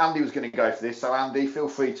think Andy was going to go for this. So, Andy, feel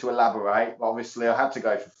free to elaborate. Obviously, I had to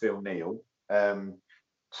go for Phil Neal.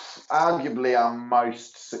 Arguably our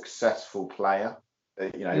most successful player.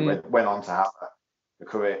 Went on to have a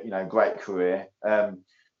career, great career.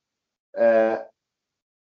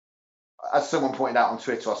 As someone pointed out on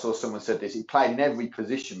Twitter, I saw someone said this. He played in every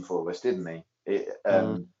position for us, didn't he? Did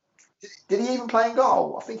he even play in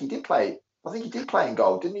goal? I think he did play in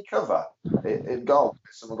goal. Didn't he cover in goal?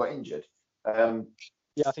 Someone got injured. Yeah,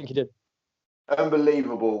 I think he did.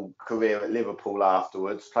 Unbelievable career at Liverpool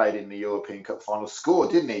afterwards. Played in the European Cup final.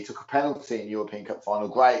 Scored, didn't he? Took a penalty in the European Cup final.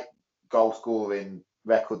 Great goal scoring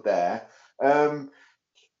record there.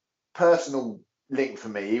 Personal link for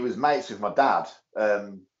me. He was mates with my dad.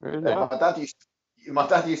 Really? My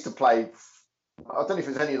dad used to play. I don't know if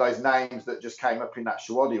there's any of those names that just came up in that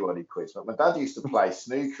Shawadi Wadi quiz, but my dad used to play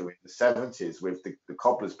snooker in the 70s with the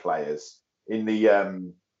Cobblers players in the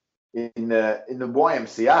in the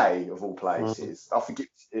YMCA of all places. I think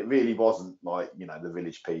it really wasn't like, you know, the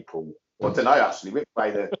village people. Well, I don't know, actually, with the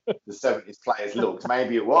way the 70s players looked.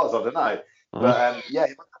 Maybe it was, I don't know. But yeah,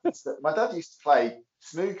 my dad used to play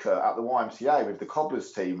snooker at the YMCA with the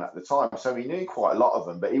Cobblers team at the time, so he knew quite a lot of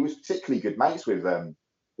them. But he was particularly good mates with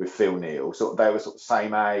Phil Neal. Sort of, they were sort of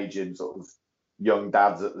same age and sort of young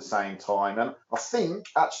dads at the same time. And I think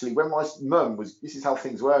actually when my mum was, this is how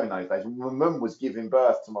things were in those days, when my mum was giving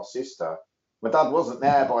birth to my sister, my dad wasn't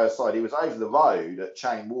there by her side. He was over the road at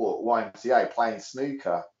Chain Walk YMCA playing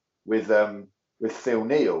snooker with Phil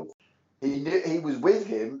Neal. He was with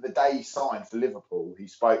him the day he signed for Liverpool. He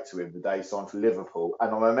spoke to him the day he signed for Liverpool.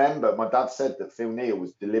 And I remember my dad said that Phil Neal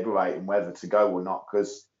was deliberating whether to go or not,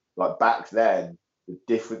 because like back then, the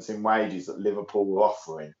difference in wages that Liverpool were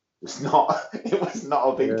offering was not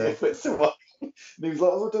a big difference to what. And he was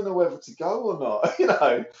like, I don't know whether to go or not. You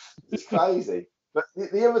know, it's crazy. But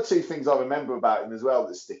the other two things I remember about him as well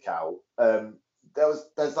that stick out, there's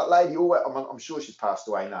that lady, I'm sure she's passed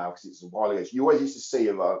away now because it's a while ago. You always used to see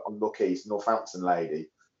her on Look East, Northampton lady,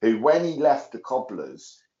 who when he left the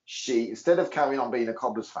Cobblers, she, instead of carrying on being a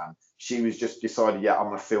Cobblers fan, she was just decided, yeah,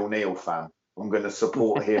 I'm a Phil Neal fan. I'm going to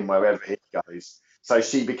support him wherever he goes. So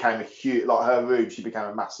she became a huge, like her room, she became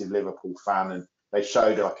a massive Liverpool fan, and they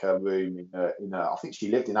showed her like her room in I think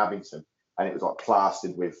she lived in Abington, and it was like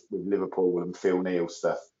plastered with Liverpool and Phil Neal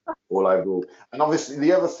stuff all over. And obviously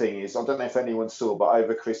the other thing is, I don't know if anyone saw, but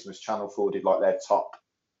over Christmas Channel 4 did like their top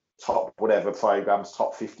whatever programs,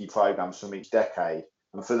 top 50 programs from each decade.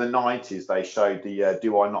 And for the 90s, they showed the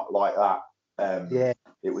Do I Not Like That?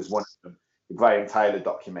 It was one of them. Graham Taylor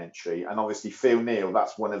documentary, and obviously Phil Neal,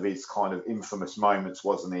 that's one of his kind of infamous moments,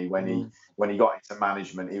 wasn't he? When he got into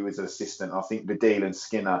management, he was an assistant. I think Baddiel and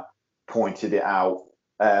Skinner pointed it out.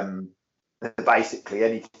 Basically,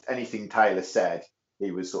 anything Taylor said,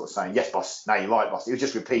 he was sort of saying, "Yes, boss. No, you're right, boss." He was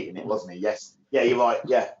just repeating it, wasn't he? Yes, yeah, you're right.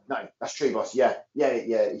 Yeah, no, that's true, boss. Yeah.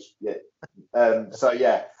 So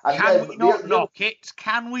yeah. And can we not knock it?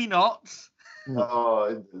 Can we not? Oh,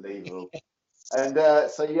 unbelievable. And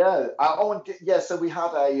so we had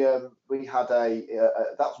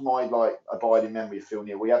that's my like abiding memory of Phil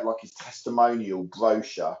Neal. We had like his testimonial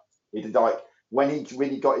brochure. He did like when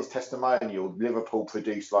he got his testimonial, Liverpool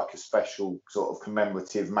produced like a special sort of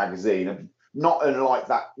commemorative magazine, and not unlike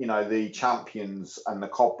that, you know, the Champions and the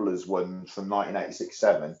Cobblers one from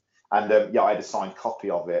 1986-7. And I had a signed copy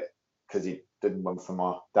of it because he did one for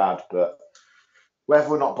my dad, but. Whether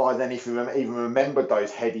or not by then, if you even remembered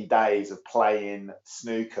those heady days of playing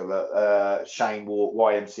snooker at Shane Walk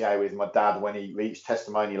YMCA with my dad when he reached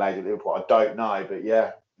testimonial age at Liverpool, I don't know. But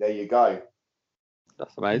yeah, there you go.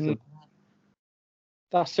 That's amazing.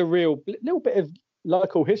 That's a real little bit of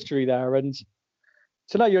local history there. And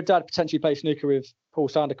to know your dad potentially played snooker with Paul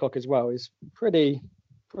Sandercock as well is pretty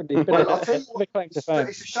I'll tell you what,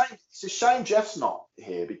 it's a shame Jeff's not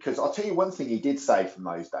here, because I'll tell you one thing he did say from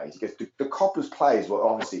those days. He goes, the Coppers players were,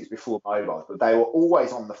 obviously it's before mobiles, but they were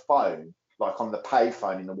always on the phone, like on the pay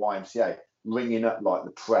phone in the YMCA, ringing up like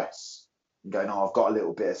the press and going, "Oh, I've got a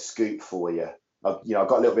little bit of scoop for you. I've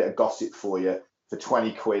got a little bit of gossip for you. For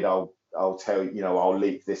 20 quid, I'll tell you, I'll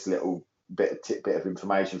leak this little tidbit of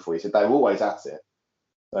information for you." So they were always at it.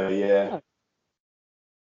 So yeah.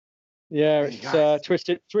 Yeah, it's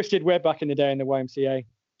twisted web back in the day in the YMCA.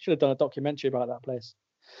 Should have done a documentary about that place.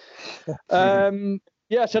 To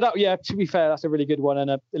be fair, that's a really good one,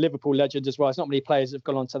 and a Liverpool legend as well. It's not many players that have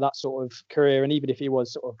gone on to that sort of career, and even if he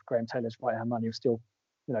was sort of Graham Taylor's right-hand man, he was still,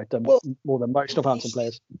 done more than most Northampton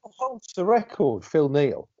players. Holds the record, Phil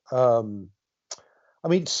Neal.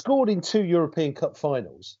 Scored in 2 European Cup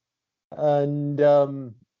finals, and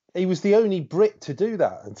he was the only Brit to do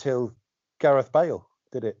that until Gareth Bale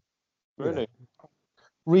did it. Really?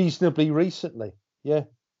 Reasonably recently. Yeah.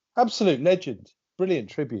 Absolute legend.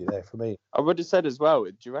 Brilliant tribute there for me. I would have said as well,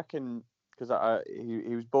 do you reckon, because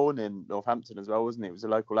he was born in Northampton as well, wasn't he? He was a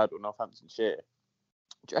local lad with Northamptonshire.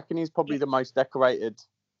 Do you reckon he's probably the most decorated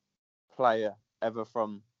player ever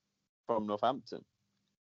from Northampton?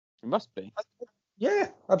 He must be. Yeah,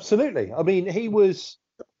 absolutely. I mean, he was,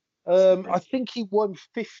 I think he won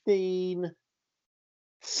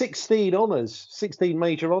 16 honours, 16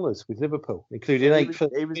 major honours with Liverpool, including 8 for...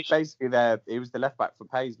 He was basically there. He was the left back for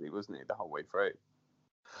Paisley, wasn't he, the whole way through?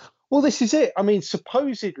 Well, this is it. I mean,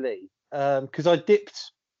 supposedly, because I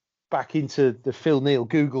dipped back into the Phil Neal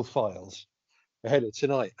Google files ahead of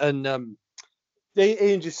tonight, and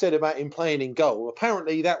Ian just said about him playing in goal.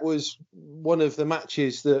 Apparently, that was one of the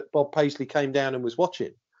matches that Bob Paisley came down and was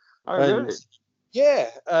watching. Oh, really?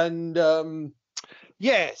 Yeah, and...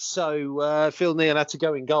 so Phil Neal had to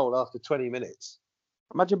go in goal after 20 minutes.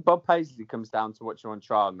 Imagine Bob Paisley comes down to watch you on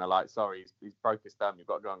trial and they're like, sorry, he's broke his thumb. You've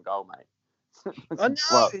got to go on goal, mate. I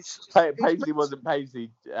know. Well, Paisley wasn't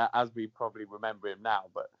Paisley as we probably remember him now,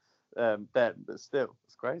 but still,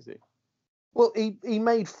 it's crazy. Well, he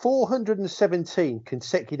made 417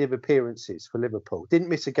 consecutive appearances for Liverpool. Didn't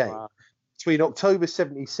miss a game between October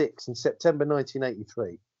 76 and September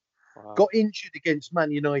 1983. Wow. Got injured against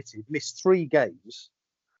Man United, missed 3 games.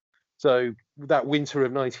 So that winter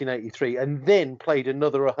of 1983, and then played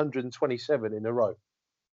another 127 in a row.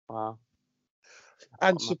 Wow.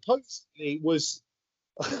 And supposedly was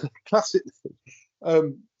classic.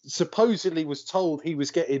 Supposedly was told he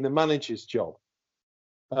was getting the manager's job.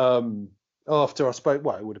 After I spoke,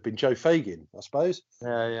 well, it would have been Joe Fagan, I suppose.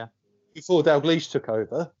 Yeah. Before Dalglish took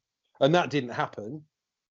over, and that didn't happen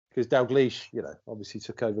because Dalglish, obviously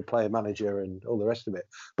took over player manager and all the rest of it.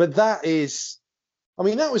 But that was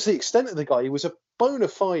the extent of the guy. He was a bona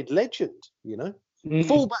fide legend,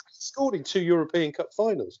 Fullback, scored in 2 European Cup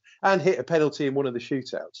finals and hit a penalty in one of the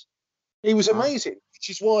shootouts. He was amazing, which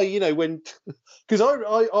is why, because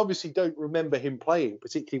I obviously don't remember him playing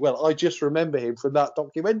particularly well. I just remember him from that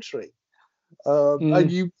documentary.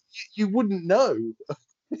 And you wouldn't know.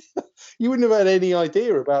 You wouldn't have had any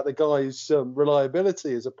idea about the guy's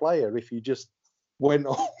reliability as a player if you just went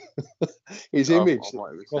on his image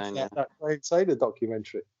that Graham Taylor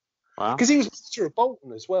documentary. Because he was manager of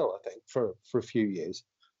Bolton as well, I think, for a few years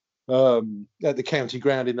at the county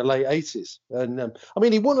ground in the late 80s.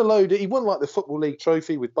 And he won like the Football League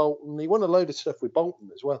trophy with Bolton. He won a load of stuff with Bolton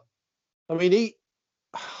as well.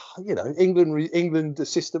 England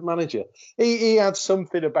assistant manager. He had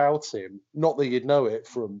something about him. Not that you'd know it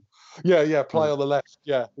from, play on the left.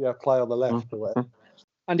 Play on the left. Or whatever.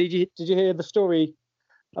 And did you hear the story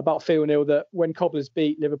about Phil Neal that when Cobblers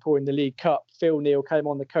beat Liverpool in the League Cup, Phil Neal came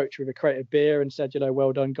on the coach with a crate of beer and said,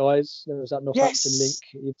 well done, guys. There was that Northampton link.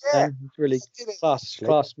 It's really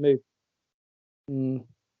class move.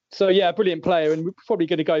 So, brilliant player. And we're probably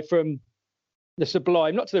going to go from the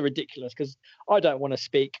sublime, not to the ridiculous, because I don't want to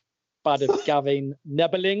speak bad of Gavin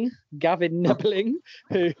Nebbeling,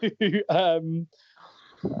 who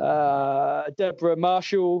Deborah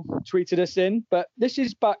Marshall tweeted us in. But this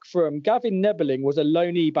is back from Gavin Nebbeling was a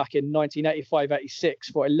loanee back in 1985-86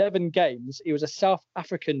 for 11 games. He was a South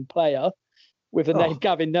African player with the name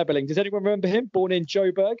Gavin Nebbeling. Does anyone remember him? Born in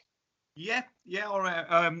Joburg. Yeah. All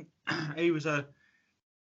right. He was a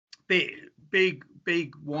big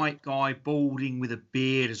white guy, balding with a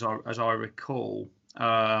beard, as I recall.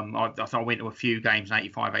 I thought I went to a few games in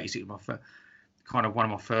 85-86, kind of one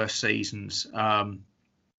of my first seasons.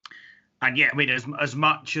 As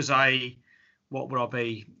much as what would I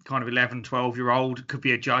be, kind of 11, 12-year-old, could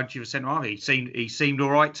be a judge of a centre. He seemed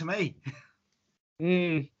all right to me.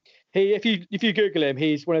 If you Google him,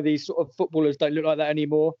 he's one of these sort of footballers don't look like that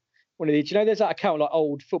anymore. One of these, there's that account like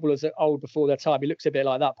old footballers that old before their time. He looks a bit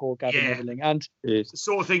like that, poor Gavin Nebbeling. And it's the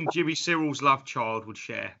sort of thing Jimmy Cyril's love child would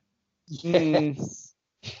share. And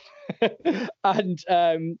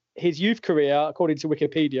his youth career, according to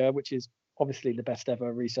Wikipedia, which is obviously the best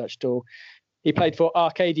ever research tool, he played for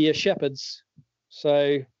Arcadia Shepherds.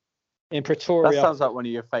 So in Pretoria. That sounds like one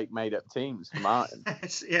of your fake made up teams, Martin.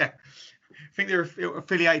 Yeah. I think they're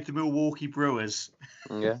affiliated to Milwaukee Brewers.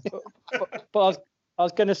 Yeah. But I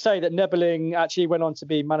was going to say that Nebbeling actually went on to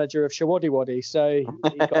be manager of Shawaddy, so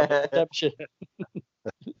he got redemption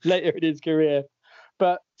later in his career.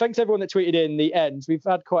 But thanks everyone that tweeted in the end. We've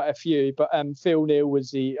had quite a few, but Phil Neal was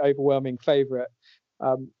the overwhelming favourite.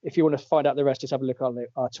 If you want to find out the rest, just have a look on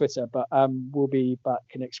our Twitter. But we'll be back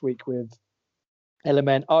next week with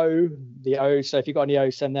Element O, the O. So if you've got any O,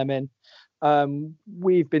 send them in.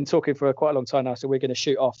 We've been talking for quite a long time now, so we're going to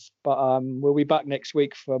shoot off. But we'll be back next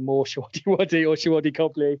week for more Shawaddy Waddy or Shawaddy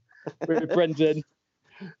Cobley with Brendan.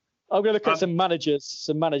 I'm going to look at some managers,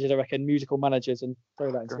 I reckon, musical managers, and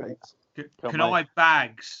throw that into it. Can I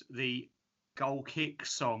bags the goal kick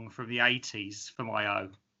song from the 80s for my O?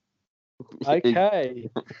 Okay.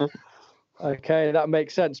 Okay, that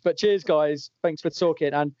makes sense. But cheers, guys. Thanks for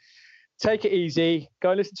talking. And take it easy.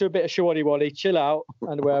 Go listen to a bit of Shawaddy Waddy. Chill out.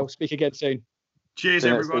 And we'll speak again soon. Cheers,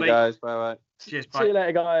 everybody. Guys. Bye-bye. Cheers. Bye. See you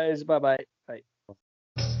later, guys. Bye-bye. Bye.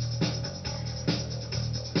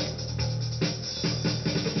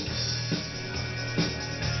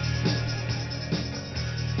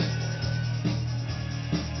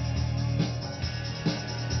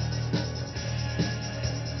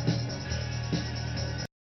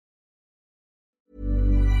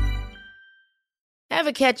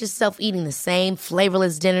 Ever catch yourself eating the same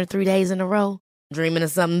flavorless dinner 3 days in a row? Dreaming of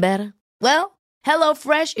something better? Well,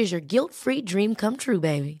 HelloFresh is your guilt-free dream come true,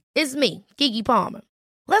 baby. It's me, Keke Palmer.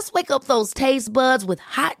 Let's wake up those taste buds with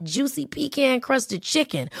hot, juicy pecan-crusted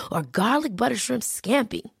chicken or garlic butter shrimp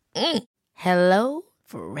scampi. Hello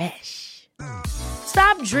Fresh.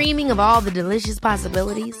 Stop dreaming of all the delicious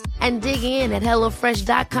possibilities and dig in at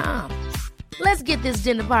HelloFresh.com. Let's get this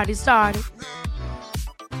dinner party started.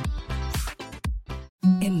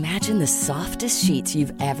 Imagine the softest sheets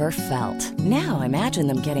you've ever felt. Now imagine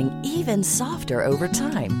them getting even softer over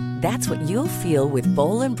time. That's what you'll feel with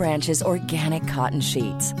Boll & Branch's organic cotton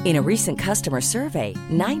sheets. In a recent customer survey,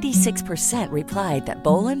 96% replied that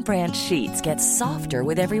Boll & Branch sheets get softer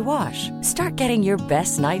with every wash. Start getting your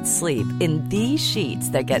best night's sleep in these sheets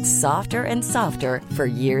that get softer and softer for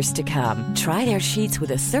years to come. Try their sheets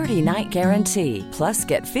with a 30-night guarantee. Plus,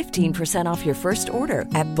 get 15% off your first order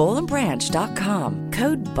at bollandbranch.com.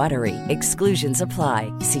 Code BUTTERY. Exclusions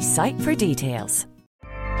apply. See site for details.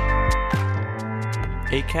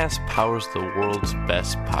 Acast powers the world's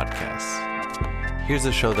best podcasts. Here's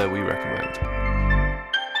a show that we recommend.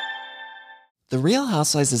 The Real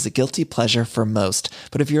Housewives is a guilty pleasure for most,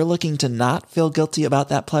 but if you're looking to not feel guilty about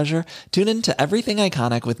that pleasure, tune in to Everything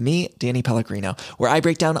Iconic with me, Danny Pellegrino, where I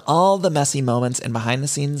break down all the messy moments and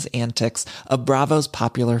behind-the-scenes antics of Bravo's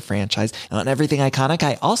popular franchise. And on Everything Iconic,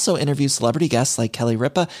 I also interview celebrity guests like Kelly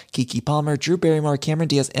Ripa, Keke Palmer, Drew Barrymore, Cameron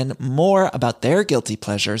Diaz, and more about their guilty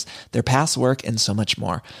pleasures, their past work, and so much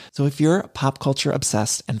more. So if you're pop culture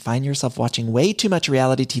obsessed and find yourself watching way too much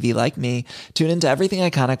reality TV like me, tune into Everything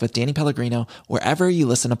Iconic with Danny Pellegrino, wherever you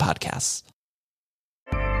listen to podcasts.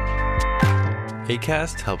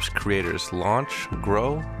 Acast helps creators launch,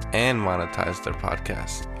 grow, and monetize their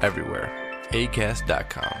podcasts everywhere.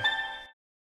 Acast.com.